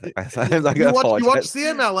little bit. I think you watch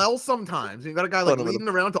CMLL sometimes. You got a guy like leading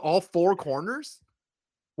around to all four corners.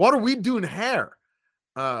 What are we doing hair?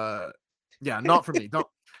 Yeah, not for me. Don't.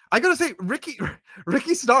 I gotta say, Ricky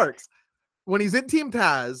Starks, when he's in Team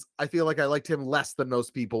Taz, I feel like I liked him less than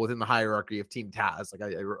most people within the hierarchy of Team Taz. Like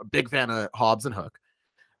I'm a big fan of Hobbs and Hook.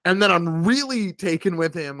 And then I'm really taken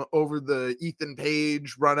with him over the Ethan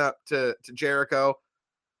Page run up to Jericho.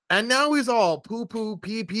 And now he's all poo-poo,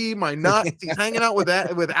 pee-pee, my nuts. He's hanging out with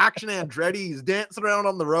Action Andretti. He's dancing around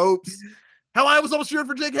on the ropes. Hell, I was almost cheering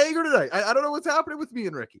for Jake Hager today. I don't know what's happening with me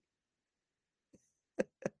and Ricky.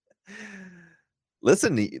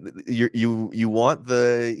 Listen, you want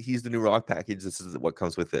he's the new Rock package. This is what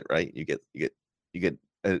comes with it, right? You get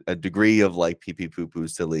a degree of like pee-pee, poo-poo,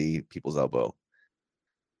 silly people's elbow.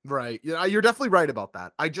 Right. Yeah, you're definitely right about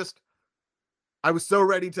that. I was so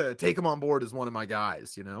ready to take him on board as one of my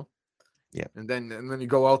guys, Yeah. And then you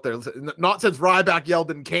go out there. Not since Ryback yelled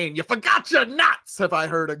in Kane, you forgot your nuts. Have I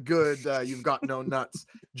heard a good you've got no nuts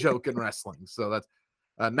joke in wrestling? So that's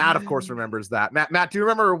Matt, of course, remembers that. Matt, do you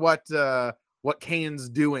remember what Kane's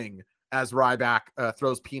doing as Ryback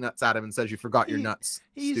throws peanuts at him and says you forgot your nuts?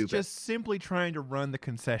 He's Stupid. just simply trying to run the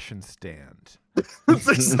concession stand. That's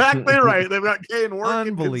exactly right. They've got Kane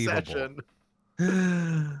working Unbelievable. concession.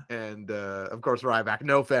 And of course Ryback,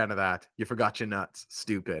 no fan of that. You forgot your nuts.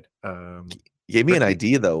 Stupid. Gave me an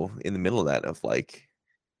idea though in the middle of that of like,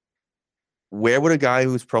 where would a guy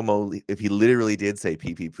whose promo, if he literally did say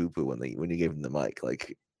pee pee poo poo when you gave him the mic,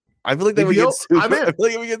 like I feel like they would get super. I feel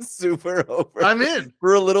like it would get super over. I'm in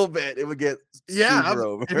for a little bit. It would get super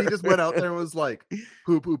over. If he just went out there and was like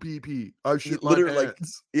poo poo pee pee, I shit my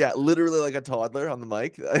pants. Literally like a toddler on the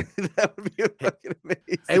mic. That would be fucking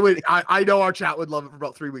amazing. It would. I know our chat would love it for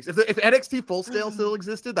about 3 weeks. If NXT Full Sail still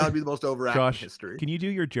existed, that would be the most overacting in history. Can you do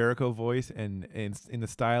your Jericho voice and in the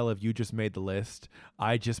style of you just made the list?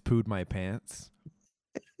 I just pooed my pants.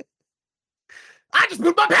 I just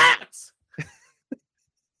pooed my pants.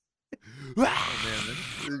 Oh,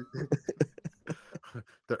 man.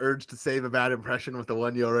 The urge to save a bad impression with the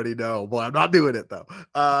one you already know. Boy, I'm not doing it though.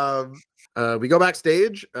 We go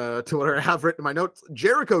backstage to what I have written in my notes.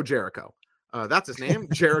 Jericho. That's his name.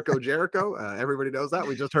 Jericho. Everybody knows that.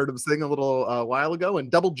 We just heard him sing a little while ago. And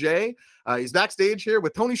Double J, he's backstage here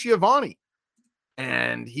with Tony Schiavone.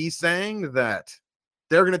 And he's saying that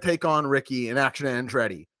they're going to take on Ricky and Action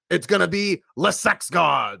Andretti. It's going to be Les Sex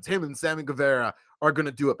Gods. Him and Sammy Guevara are going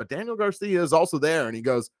to do it. But Daniel Garcia is also there. And he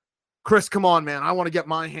goes, Chris, come on, man. I want to get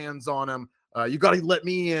my hands on him. You got to let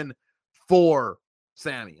me in for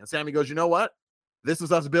Sammy. And Sammy goes, you know what? This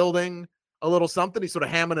is us building a little something. He's sort of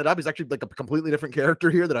hamming it up. He's actually like a completely different character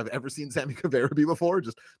here that I've ever seen Sammy Guevara be before,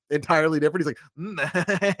 just entirely different. He's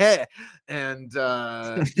like, and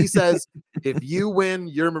he says, if you win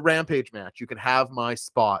your Rampage match, you can have my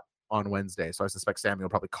spot on Wednesday. So I suspect Sammy will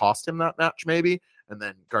probably cost him that match, maybe. And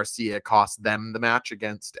then Garcia cost them the match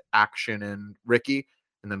against Action and Ricky.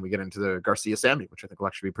 And then we get into the Garcia Sammy, which I think will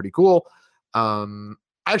actually be pretty cool.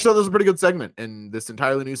 I actually thought this was a pretty good segment, and this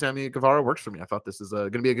entirely new Sammy Guevara works for me. I thought this is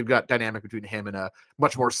going to be a good dynamic between him and a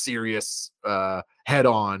much more serious,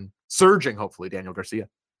 head-on, surging, hopefully, Daniel Garcia.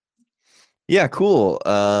 Yeah, cool.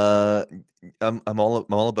 I'm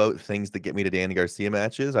all about things that get me to Danny Garcia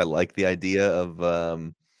matches. I like the idea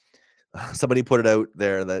of somebody put it out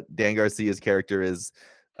there that Dan Garcia's character is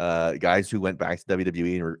guys who went back to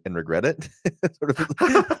WWE and regret it. Sort of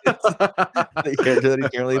the character that he's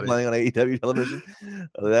currently playing on AEW television.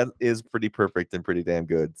 That is pretty perfect and pretty damn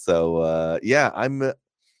good. So yeah, I'm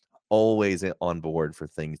always on board for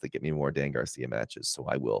things that get me more Dan Garcia matches. So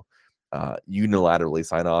I will unilaterally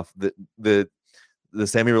sign off. The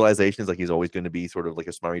Sammy realization is like he's always going to be sort of like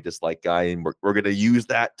a smarmy dislike guy, and we're going to use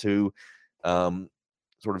that to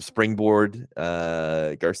sort of springboard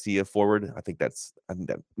Garcia forward. I think that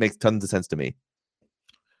makes tons of sense to me.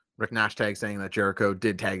 Rick Nash saying that Jericho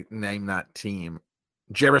did name that team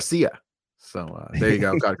Jericia. So there you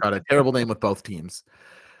go. got a terrible name with both teams.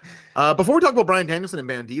 Before we talk about Bryan Danielson and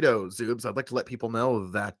Bandito, Zoobs, I'd like to let people know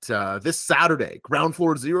that this Saturday, Ground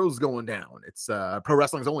Floor Zero is going down. It's Pro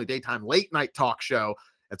Wrestling's only daytime late night talk show.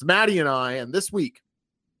 It's Maddie and I, and this week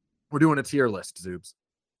we're doing a tier list, Zoobs.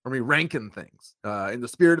 We're going to be ranking things. In the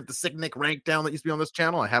spirit of the Sick Nick rank down that used to be on this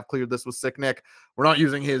channel, I have cleared this with Sick Nick. We're not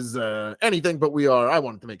using his anything, but I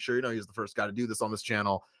wanted to make sure, he's the first guy to do this on this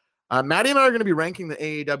channel. Maddie and I are going to be ranking the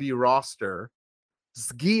AEW roster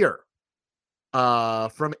gear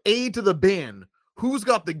from A to the bin. Who's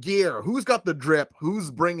got the gear? Who's got the drip? Who's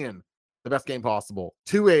bringing the best game possible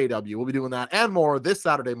to AEW? We'll be doing that and more this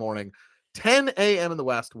Saturday morning, 10 a.m. in the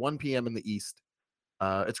West, 1 p.m. in the East.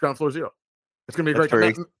 It's Ground Floor Zero. It's going to be a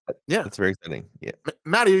great time. Yeah. It's very exciting. Yeah.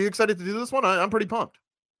 Maddie, are you excited to do this one? I'm pretty pumped.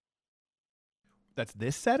 That's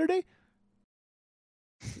this Saturday?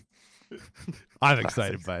 I'm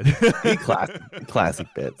excited by it. Classic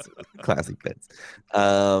bits.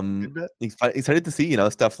 Excited to see,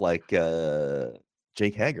 stuff like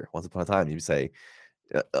Jake Hager. Once upon a time, you say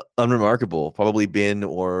unremarkable, probably been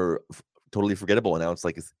or totally forgettable. And now it's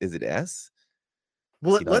like, is it S?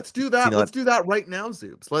 Well, let's do that. Let's do that right now,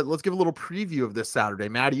 Zoobs. Let's give a little preview of this Saturday.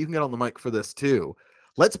 Maddie, you can get on the mic for this too.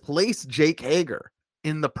 Let's place Jake Hager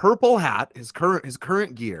in the purple hat, his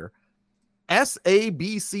current gear,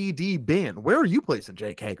 SABCD bin. Where are you placing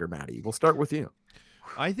Jake Hager, Maddie? We'll start with you.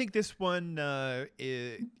 I think this one, I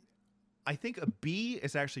think a B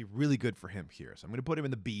is actually really good for him here. So I'm going to put him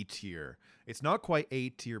in the B tier. It's not quite A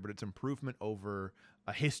tier, but it's improvement over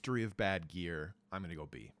a history of bad gear. I'm going to go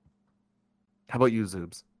B. How about you,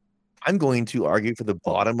 Zoobs? I'm going to argue for the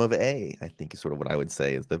bottom of A. I think is sort of what I would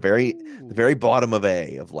say is the very bottom of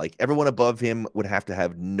A, of like everyone above him would have to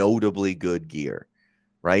have notably good gear,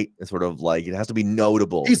 right? It's sort of like it has to be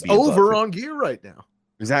notable. He's over on gear right now.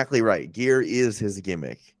 Exactly right. Gear is his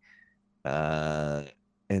gimmick. And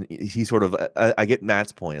he sort of, I get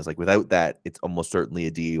Matt's point. It's like without that, it's almost certainly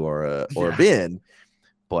a D or a bin.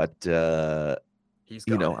 But he's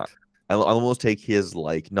got it. I'll almost take his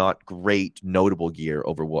like not great notable gear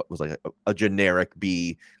over what was like a generic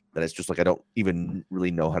B that it's just like I don't even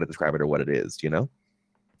really know how to describe it or what it is,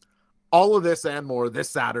 All of this and more this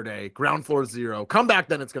Saturday, Ground Floor Zero. Come back,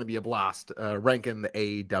 then it's going to be a blast ranking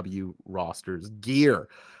the AEW roster's gear.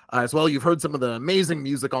 As well, you've heard some of the amazing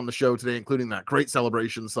music on the show today, including that great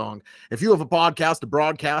celebration song. If you have a podcast, a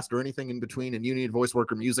broadcast, or anything in between, and you need voice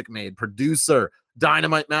work or music made, producer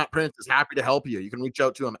Dynamite Matt Prince is happy to help you. You can reach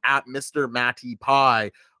out to him at Mr. Matty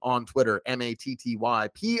Pie on Twitter,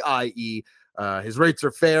 MattyPie. His rates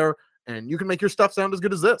are fair, and you can make your stuff sound as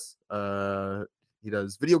good as this. He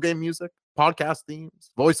does video game music, podcast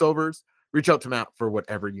themes, voiceovers. Reach out to Matt for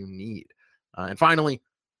whatever you need. And finally,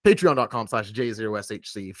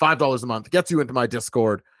 patreon.com/J0SHC. $5 a month gets you into my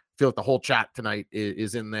Discord. I feel like the whole chat tonight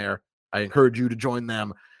is in there. I encourage you to join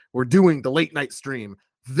them. We're doing the late night stream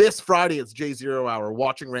this Friday. It's J0 Hour,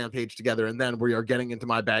 watching Rampage together, and then we are getting into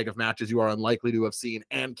my bag of matches you are unlikely to have seen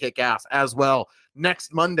and kick ass as well.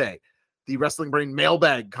 Next Monday, the Wrestling Brain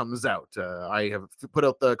mailbag comes out. I have put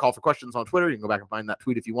out the call for questions on Twitter. You can go back and find that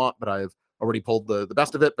tweet if you want, but I've already pulled the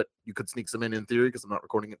best of it, but you could sneak some in theory because I'm not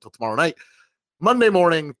recording it till tomorrow night. Monday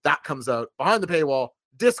morning, that comes out behind the paywall.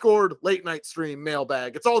 Discord, late night stream,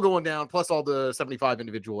 mailbag. It's all going down, plus all the 75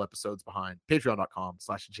 individual episodes behind.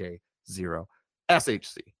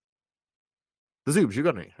 Patreon.com/J0SHC. The Zoobs, you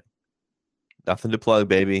got anything? Nothing to plug,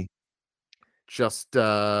 baby. Just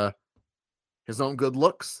his own good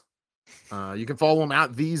looks. You can follow him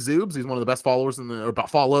at the Zoobs. He's one of the best followers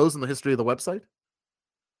follows in the history of the website.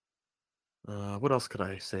 What else could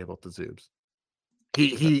I say about the Zoobs?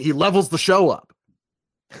 He levels the show up.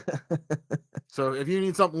 So if you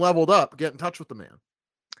need something leveled up, get in touch with the man.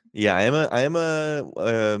 Yeah, I am a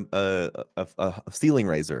ceiling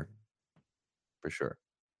raiser for sure.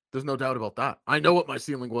 There's no doubt about that. I know what my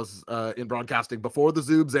ceiling was in broadcasting before the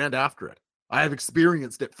Zoobs and after it. I have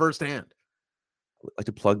experienced it firsthand. I'd like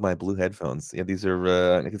to plug my blue headphones. Yeah, these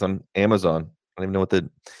are I think it's on Amazon. I don't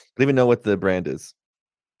even know what the brand is.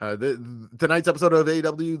 Tonight's episode of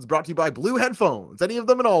AEW is brought to you by Blue Headphones. Any of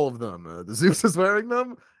them and all of them. The Zeus is wearing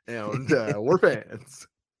them, and we're fans.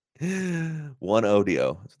 One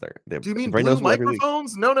audio. Do you mean blue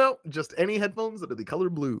microphones? No, just any headphones that are the color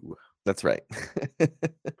blue. That's right.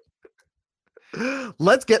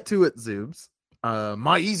 Let's get to it, Zoobs.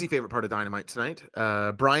 My easy favorite part of Dynamite tonight.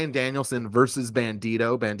 Bryan Danielson versus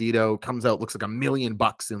Bandito. Bandito comes out, looks like $1 million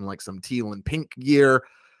in like some teal and pink gear.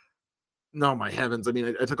 No, my heavens. I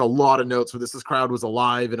mean, I took a lot of notes for this. This crowd was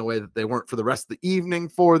alive in a way that they weren't for the rest of the evening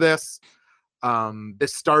for this.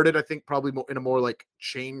 This started, I think, probably in a more like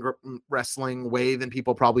chain wrestling way than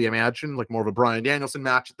people probably imagined, like more of a Bryan Danielson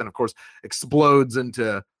match. That then, of course, explodes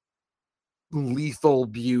into lethal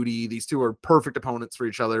beauty. These two are perfect opponents for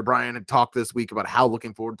each other. Bryan had talked this week about how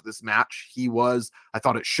looking forward to this match he was. I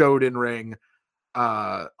thought it showed in ring.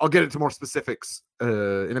 I'll get into more specifics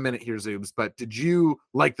in a minute here, Zoobs, but did you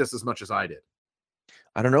like this as much as I did?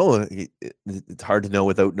 I don't know. It's hard to know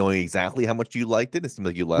without knowing exactly how much you liked it. It seemed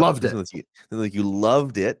like you loved it. Like you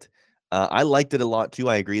loved it. I liked it a lot too.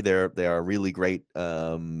 I agree. They are really great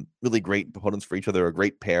opponents for each other. A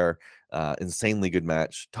great pair. Insanely good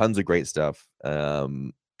match. Tons of great stuff.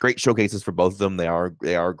 Great showcases for both of them. They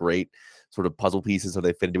are great sort of puzzle pieces how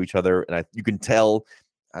they fit into each other. And you can tell.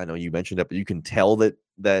 I know you mentioned it, but you can tell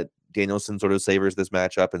that Danielson sort of savors this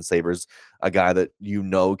matchup and savors a guy that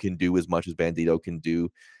can do as much as Bandito can do,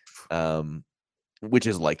 which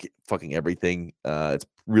is like fucking everything. It's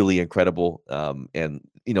really incredible. And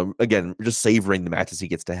again, just savoring the matches he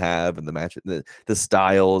gets to have and the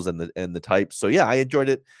styles and the types. So yeah, I enjoyed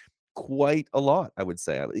it quite a lot. I would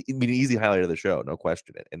say, I mean, easy highlight of the show, no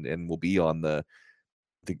question. And will be on the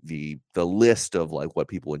list of like what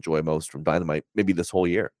people enjoy most from Dynamite maybe this whole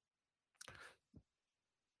year.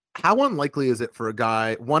 How unlikely is it for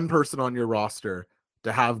one person on your roster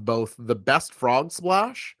to have both the best frog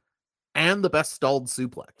splash and the best stalled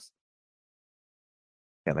suplex?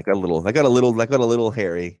 And I got a little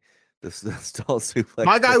hairy. The stalled suplex.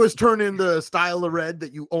 My guy was turning the style of red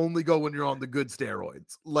that you only go when you're on the good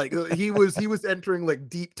steroids. Like he was entering like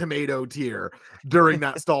deep tomato tier during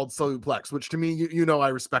that stalled suplex, which to me, I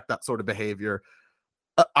respect that sort of behavior.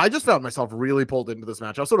 I just found myself really pulled into this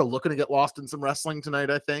match. I was sort of looking to get lost in some wrestling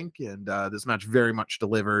tonight, I think, and this match very much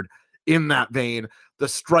delivered in that vein. The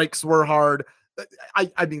strikes were hard.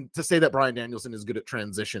 I mean, to say that Bryan Danielson is good at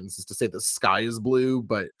transitions is to say the sky is blue,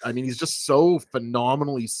 but I mean, he's just so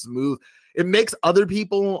phenomenally smooth. It makes other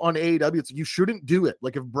people on AEW, you shouldn't do it.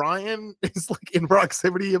 Like if Bryan is like in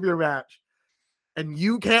proximity of your match and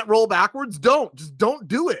you can't roll backwards, don't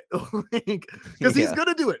do it. Because he's going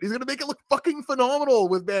to do it. He's going to make it look fucking phenomenal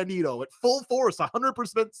with Bandito at full force,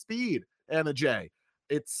 100% speed. Anna J.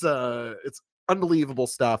 It's unbelievable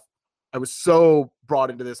stuff. I was so brought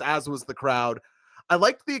into this, as was the crowd. I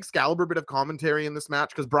liked the Excalibur bit of commentary in this match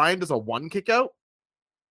because Bryan does a one kick out.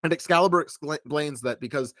 And Excalibur explains that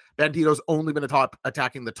because Bandito's only been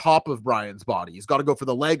attacking the top of Bryan's body. He's got to go for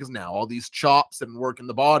the legs now. All these chops and work in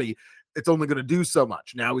the body, it's only going to do so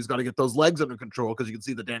much. Now he's got to get those legs under control because you can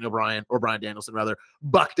see that Bryan Danielson rather,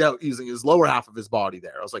 bucked out using his lower half of his body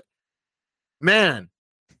there. I was like, man,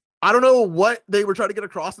 I don't know what they were trying to get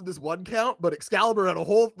across in this one count, but Excalibur had a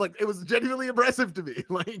whole, like, it was genuinely impressive to me.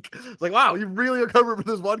 Like, wow, you really uncovered for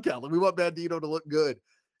this one count. Like, we want Bandito to look good.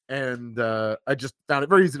 And I just found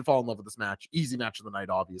it very easy to fall in love with this match. Easy match of the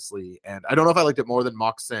night, obviously. And I don't know if I liked it more than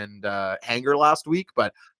Mox and Hanger last week,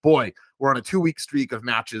 but boy, we're on a 2-week streak of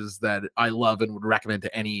matches that I love and would recommend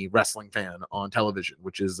to any wrestling fan on television,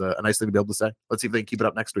 which is a nice thing to be able to say. Let's see if they can keep it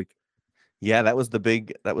up next week. Yeah, I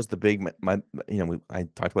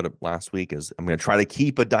talked about it last week, is I'm going to try to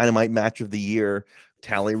keep a Dynamite match of the year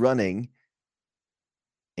tally running.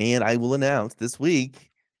 And I will announce this week,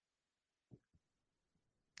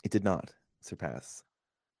 it did not surpass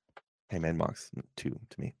Hangman Mox 2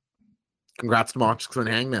 to me. Congrats to Mox and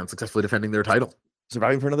Hangman successfully defending their title.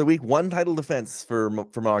 surviving for another week. One title defense for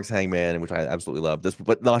Mox Hangman, which I absolutely love. This,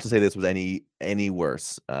 but not to say this was any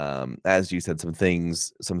worse. As you said, some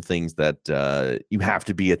things that you have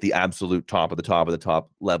to be at the absolute top of the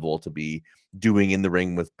top level to be doing in the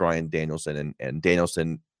ring with Bryan Danielson, and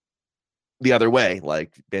Danielson the other way.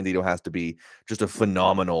 Like Bandito has to be just a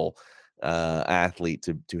phenomenal athlete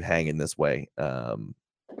to hang in this way.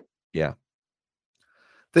 Yeah.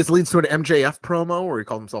 This leads to an MJF promo where he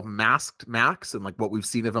called himself Masked Max, and like what we've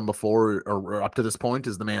seen of him before or up to this point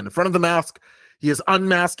is the man in front of the mask. He is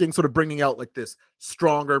unmasking, sort of bringing out like this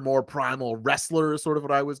stronger, more primal wrestler, is sort of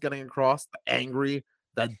what I was getting across. The angry,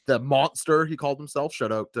 the monster he called himself.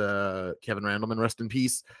 Shout out to Kevin Randleman, rest in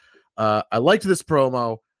peace. I liked this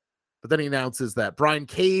promo, but then he announces that Brian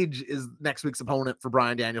Cage is next week's opponent for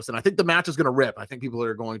Bryan Danielson. I think the match is going to rip. I think people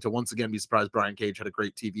are going to once again be surprised Brian Cage had a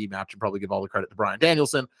great TV match and probably give all the credit to Bryan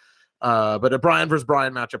Danielson. But a Brian versus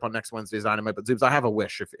Brian matchup on next Wednesday's Dynamite. But Zoobs, I have a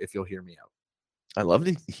wish if you'll hear me out. I love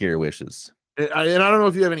to hear wishes. And I don't know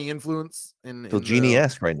if you have any influence in Feel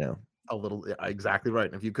genie-esque right now. A little, yeah, exactly right.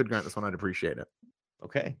 And if you could grant this one, I'd appreciate it.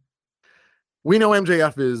 Okay. We know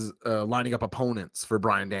MJF is lining up opponents for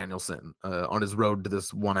Bryan Danielson on his road to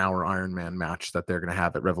this 1 hour Iron Man match that they're going to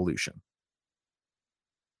have at Revolution.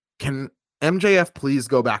 Can MJF please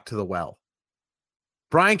go back to the well?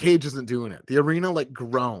 Brian Cage isn't doing it. The arena like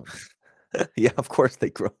groaned. Yeah, of course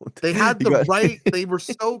they groaned. They had the right. They were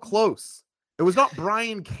so close. It was not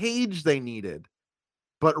Brian Cage they needed,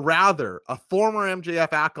 but rather a former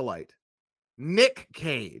MJF acolyte, Nick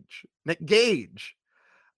Gage.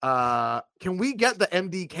 Can we get the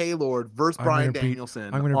MDK Lord versus Bryan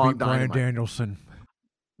Danielson? I'm going to beat Bryan Danielson.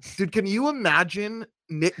 Dude, can you imagine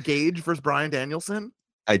Nick Gage versus Bryan Danielson?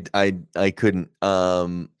 I couldn't.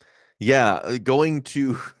 Yeah, going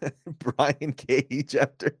to Brian Cage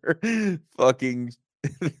after fucking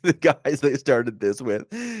the guys they started this with,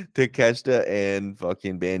 Takeshita and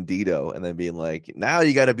fucking Bandito, and then being like, now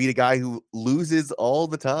you got to beat a guy who loses all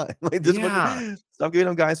the time. Like this one, stop giving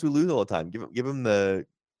them guys who lose all the time. Give them the.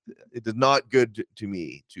 It is not good to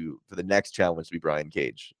me for the next challenge to be Brian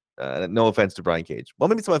Cage. No offense to Brian Cage. Well,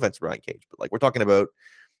 maybe some offense to Brian Cage, but like we're talking about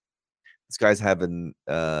this guy's having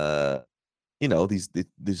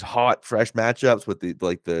these hot fresh matchups with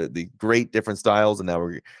the great different styles, and now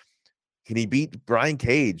can he beat Brian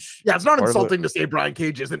Cage? Yeah, it's not insulting to say Brian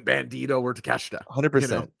Cage isn't Bandito or Takeshita.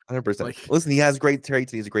 100%. Listen, he has great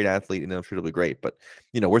traits and he's a great athlete, and I'm sure he'll be great. But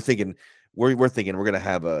we're thinking we're gonna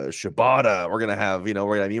have a Shibata. We're gonna have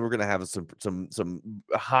we're gonna have some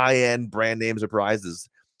high end brand name surprises,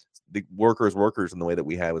 the workers in the way that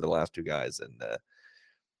we had with the last two guys, and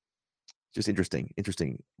just interesting.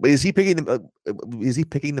 But is he picking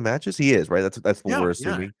the matches? He is, right? That's what we're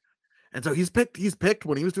assuming. Yeah. And so he's picked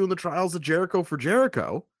when he was doing the trials of Jericho for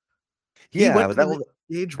Jericho. But that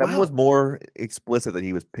one was more explicit that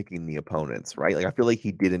he was picking the opponents, right? Like I feel like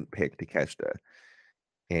he didn't pick Takeshita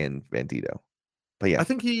and Bandito. But yeah, I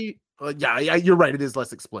think he you're right, it is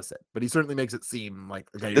less explicit, but he certainly makes it seem like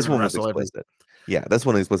okay, this one was explicit. Yeah, this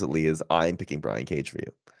one explicitly is I'm picking Brian Cage for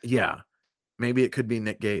you. Yeah, maybe it could be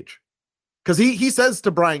Nick Gage, because he says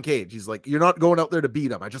to Brian Cage, he's like, you're not going out there to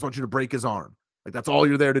beat him, I just want you to break his arm. Like that's all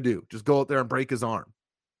you're there to do, just go out there and break his arm.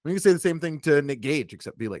 We can say the same thing to Nick Gage,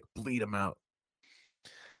 except be like, bleed him out.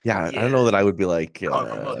 Yeah, I don't know that I would be like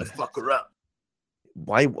motherfucker up.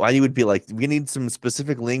 Why you would be like, we need some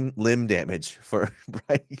specific limb damage for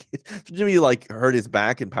Brian. Jimmy like hurt his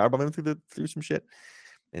back and powerbomb him through some shit.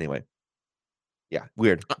 Anyway, yeah,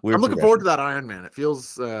 weird. I'm looking forward to that Iron Man. It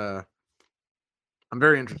feels I'm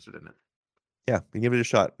very interested in it. Yeah, we give it a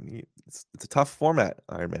shot. It's a tough format,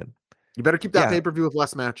 Iron Man. You better keep that pay-per-view with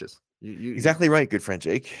less matches. You exactly right, good friend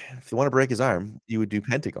Jake. If you want to break his arm, you would do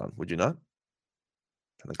Pentagon, would you not?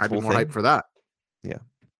 I'd be more hyped for that. Yeah.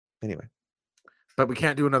 Anyway. But we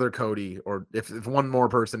can't do another Cody, or if one more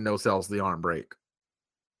person no-sells the arm break.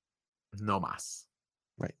 No mas.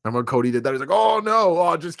 Right. And when Cody did that, he's like, oh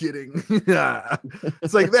no, just kidding. Yeah.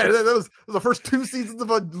 It's like, man, that was the first 2 seasons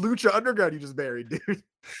of a Lucha Underground you just buried, dude.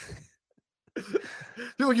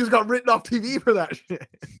 People just got written off TV for that shit.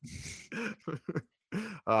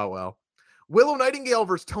 Oh well. Willow Nightingale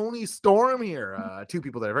versus Toni Storm here. Two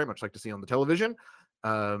people that I very much like to see on the television.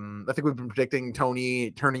 I think we've been predicting Toni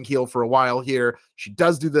turning heel for a while here. She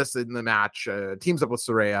does do this in the match. Teams up with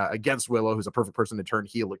Saraya against Willow, who's a perfect person to turn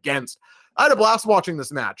heel against. I had a blast watching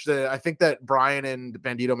this match. I think that Brian and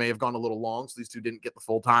Bandito may have gone a little long, so these two didn't get the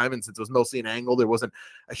full time. And since it was mostly an angle, there wasn't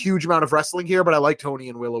a huge amount of wrestling here. But I like Toni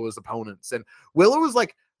and Willow as opponents. And Willow is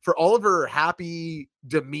like, for all of her happy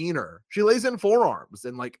demeanor, she lays in forearms.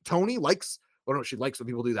 And like Toni likes oh no, she likes when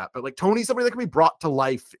people do that. But like Tony's somebody that can be brought to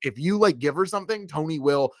life. If you like give her something, Tony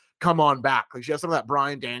will come on back. Like she has some of that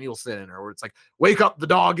Bryan Danielson in her where it's like, wake up the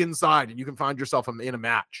dog inside and you can find yourself in a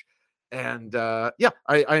match. And yeah,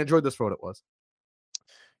 I enjoyed this for what it was.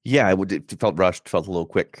 Yeah, it felt rushed, felt a little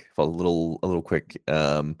quick, felt a little quick.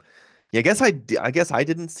 Yeah, I guess I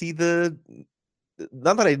didn't see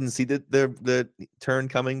not that I didn't see the turn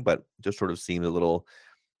coming, but just sort of seemed a little,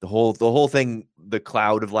 the whole thing, the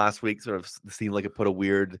cloud of last week sort of seemed like it put a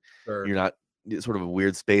weird, Sure. you're not sort of a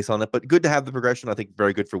weird space on it, but good to have the progression. I think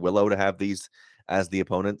very good for Willow to have these as the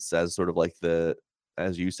opponents, as sort of like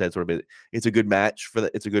as you said, sort of it's a good match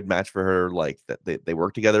it's a good match for her, like that they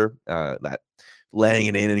work together, that laying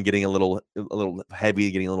it in and getting a little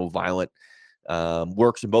heavy, getting a little violent,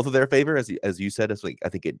 works in both of their favor, as you said. I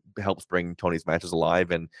think it helps bring Tony's matches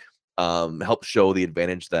alive and helps show the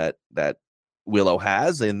advantage that Willow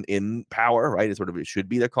has in power, right? It should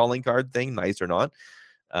be the calling card thing, nice or not.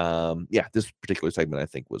 Yeah, this particular segment I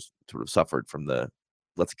think was sort of suffered from the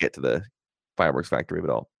let's get to the fireworks factory of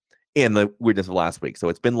it all and the weirdness of last week. So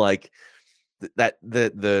it's been like that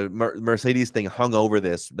the Mercedes thing hung over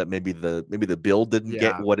this, that maybe the build didn't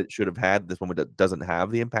get what it should have had. This one doesn't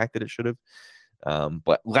have the impact that it should have.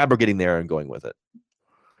 But glad we're getting there and going with it.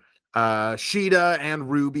 Shida and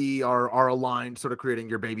Ruby are aligned, sort of creating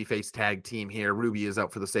your babyface tag team here. Ruby is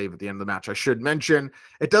out for the save at the end of the match. I should mention,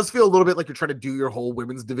 it does feel a little bit like you're trying to do your whole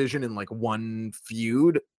women's division in like one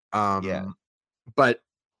feud. Yeah. But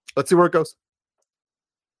let's see where it goes.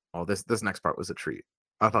 Oh, this next part was a treat.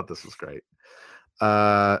 I thought this was great.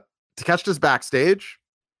 Takeshita's backstage,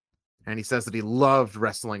 and he says that he loved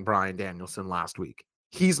wrestling Bryan Danielson last week.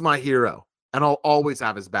 He's my hero, and I'll always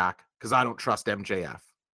have his back because I don't trust MJF.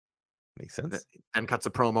 Makes sense. And cuts a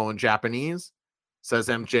promo in Japanese, says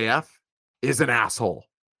MJF is an asshole.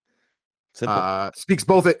 Simple. Speaks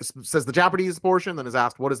both, says the Japanese portion, then is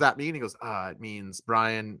asked, what does that mean? He goes, it means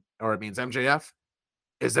MJF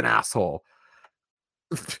is an asshole.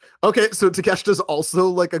 Okay, so Takeshita's also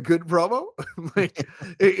like a good promo. Like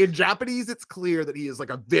in Japanese, it's clear that he is like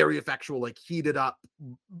a very effectual, like heated up,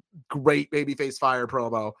 great babyface fire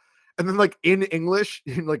promo. And then like in English,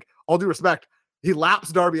 like all due respect, he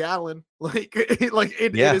laps Darby Allin like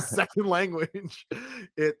in his second language.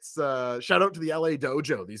 It's shout out to the LA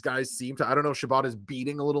Dojo. These guys seem to, I don't know if Shibata's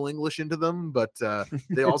beating a little English into them, but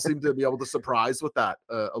they all seem to be able to surprise with that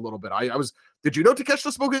a little bit. Did you know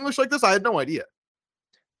Takeshita spoke English like this? I had no idea.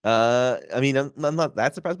 I mean, I'm not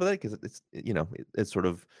that surprised by that because it's sort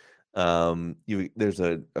of there's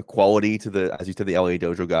a quality to the, as you said, the LA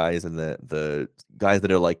Dojo guys and the guys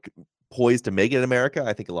that are like poised to make it in America.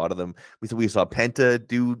 I think a lot of them, we saw Penta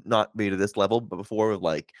do not be to this level, but before, with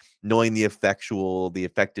like knowing the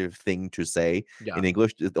effective thing to say in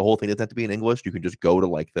English. The whole thing doesn't have to be in English. You can just go to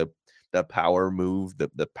like the power move,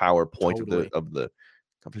 the power point of the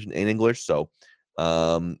competition in English. So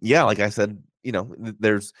yeah, like I said, he's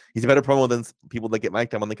a better promo than people that get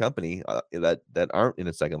mic time on the company that aren't in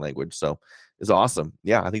a second language. So it's awesome.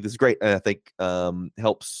 Yeah, I think this is great, and I think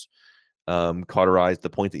helps cauterize the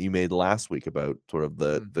point that you made last week about sort of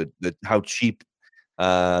the how cheap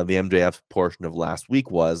the MJF portion of last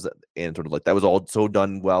week was, and sort of like that was all so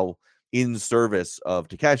done well in service of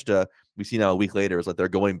Takeshita. We see now a week later is like they're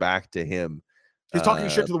going back to him. He's talking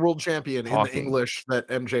shit to the world champion in the English that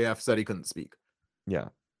MJF said he couldn't speak. Yeah.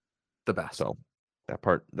 The best. So that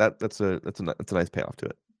part, that's a nice payoff to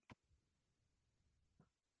it.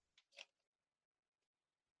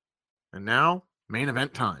 And now main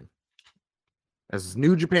event time, as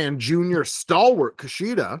New Japan Junior stalwart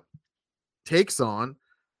Kushida takes on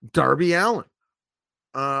Darby Allin.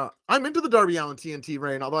 I'm into the Darby Allin TNT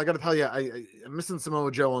reign, although I got to tell you, I'm missing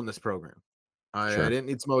Samoa Joe on this program. I didn't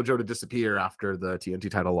need Samoa Joe to disappear after the TNT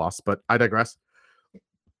title loss, but I digress.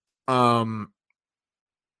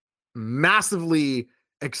 Massively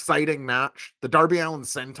exciting match. The Darby Allin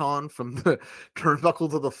senton from the turnbuckle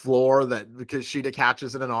to the floor that because Kushida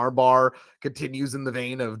catches in an armbar continues in the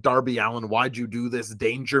vein of Darby Allin, why'd you do this?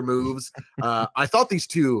 Danger moves. I thought these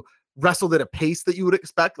two wrestled at a pace that you would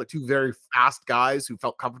expect, like two very fast guys who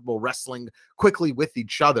felt comfortable wrestling quickly with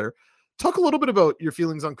each other. Talk a little bit about your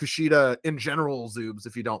feelings on Kushida in general, Zoobs,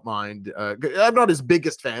 if you don't mind. I'm not his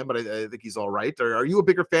biggest fan, but I think he's all right. Are you a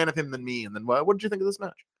bigger fan of him than me? And then what did you think of this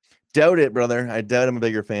match? Doubt it, brother. I doubt I'm a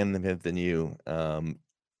bigger fan of him than you.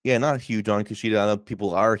 Yeah, not huge on Kushida. I know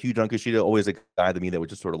people are huge on Kushida. Always a guy to me that was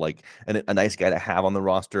just sort of like a nice guy to have on the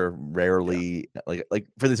roster. Rarely, like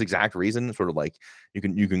for this exact reason, sort of like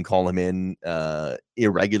you can call him in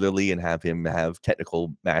irregularly and have him have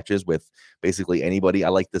technical matches with basically anybody. I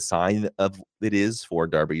like the sign of it is for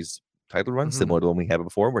Darby's title run, Mhm. similar to the one we had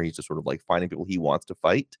before, where he's just sort of like finding people he wants to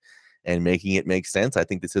fight and making it make sense. I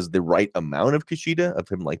think this is the right amount of Kushida, of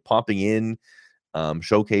him like popping in,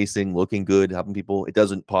 showcasing, looking good, helping people. It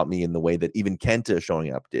doesn't pop me in the way that even Kenta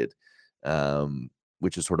showing up did,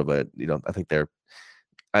 which is sort of a, I think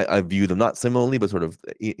I view them not similarly, but sort of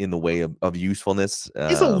in the way of usefulness.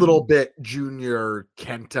 He's a little bit junior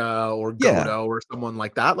Kenta or Yeah. Goto or someone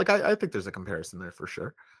like that. Like I think there's a comparison there for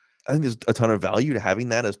sure. I think there's a ton of value to having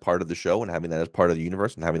that as part of the show and having that as part of the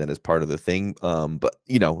universe and having that as part of the thing. But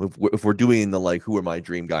if we're doing the like, who are my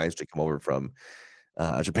dream guys to come over from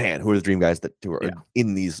Japan? Who are the dream guys who are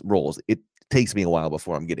in these roles? It takes me a while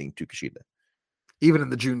before I'm getting to Kushida. Even in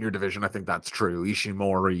the junior division, I think that's true.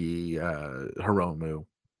 Ishimori, Hiromu,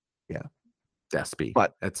 Despy,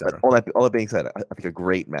 But etc. all that being said, I think a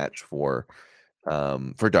great match for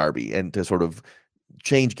Darby, and to sort of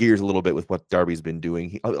change gears a little bit with what Darby's been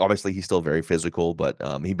doing. Obviously he's still very physical, but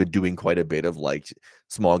he'd been doing quite a bit of like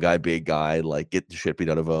small guy, big guy, like get the shit beat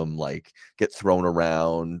out of him, like get thrown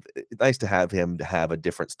around. It's nice to have him to have a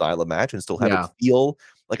different style of match and still have it feel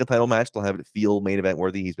like a title match, still have it feel main event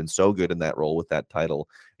worthy. He's been so good in that role with that title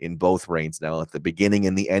in both reigns now, at the beginning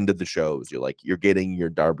and the end of the shows. You're getting your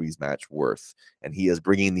Darby's match worth, and he is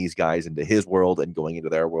bringing these guys into his world and going into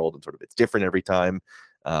their world, and sort of it's different every time.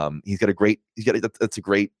 That's a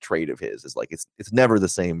great trait of his, is like it's never the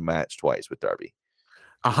same match twice with Darby.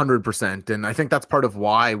 100%. And I think that's part of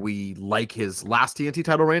why we like his last TNT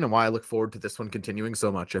title reign and why I look forward to this one continuing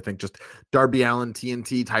so much. I think just Darby Allin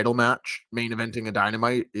TNT title match, main eventing a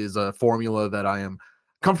Dynamite, is a formula that I am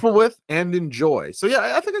comfortable with and enjoy. So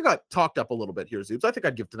yeah, I think I got talked up a little bit here, Zoobs. I think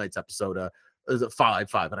I'd give tonight's episode a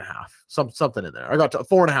 5.5, something in there. I got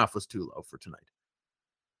 4.5 was too low for tonight.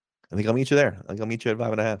 I think I'll meet you there. I think I'll meet you at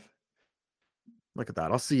 5.5. Look at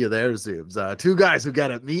that. I'll see you there, Zoobs. Two guys who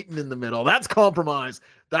got it meeting in the middle. That's compromise.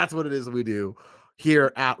 That's what it is we do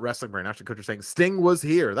here at Wrestling Brain. Ashton Kutcher saying Sting was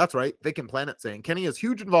here. That's right. Vacant Planet saying Kenny has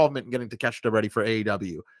huge involvement in getting Takeshita ready for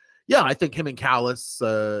AEW. Yeah, I think him and Callis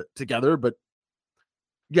together, but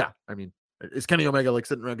yeah, I mean, is Kenny Omega like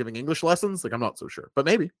sitting around giving English lessons? Like, I'm not so sure, but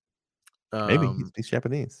maybe. Maybe he's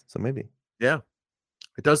Japanese, so maybe. Yeah.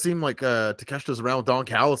 It does seem like Takeshita's around with Don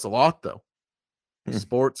Callis a lot, though.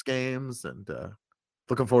 Sports games, and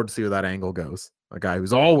looking forward to see where that angle goes. A guy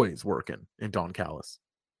who's always working in Don Callis.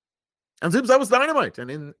 And Zoobs, that was Dynamite,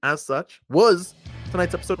 and as such was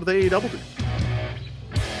tonight's episode of the AEW.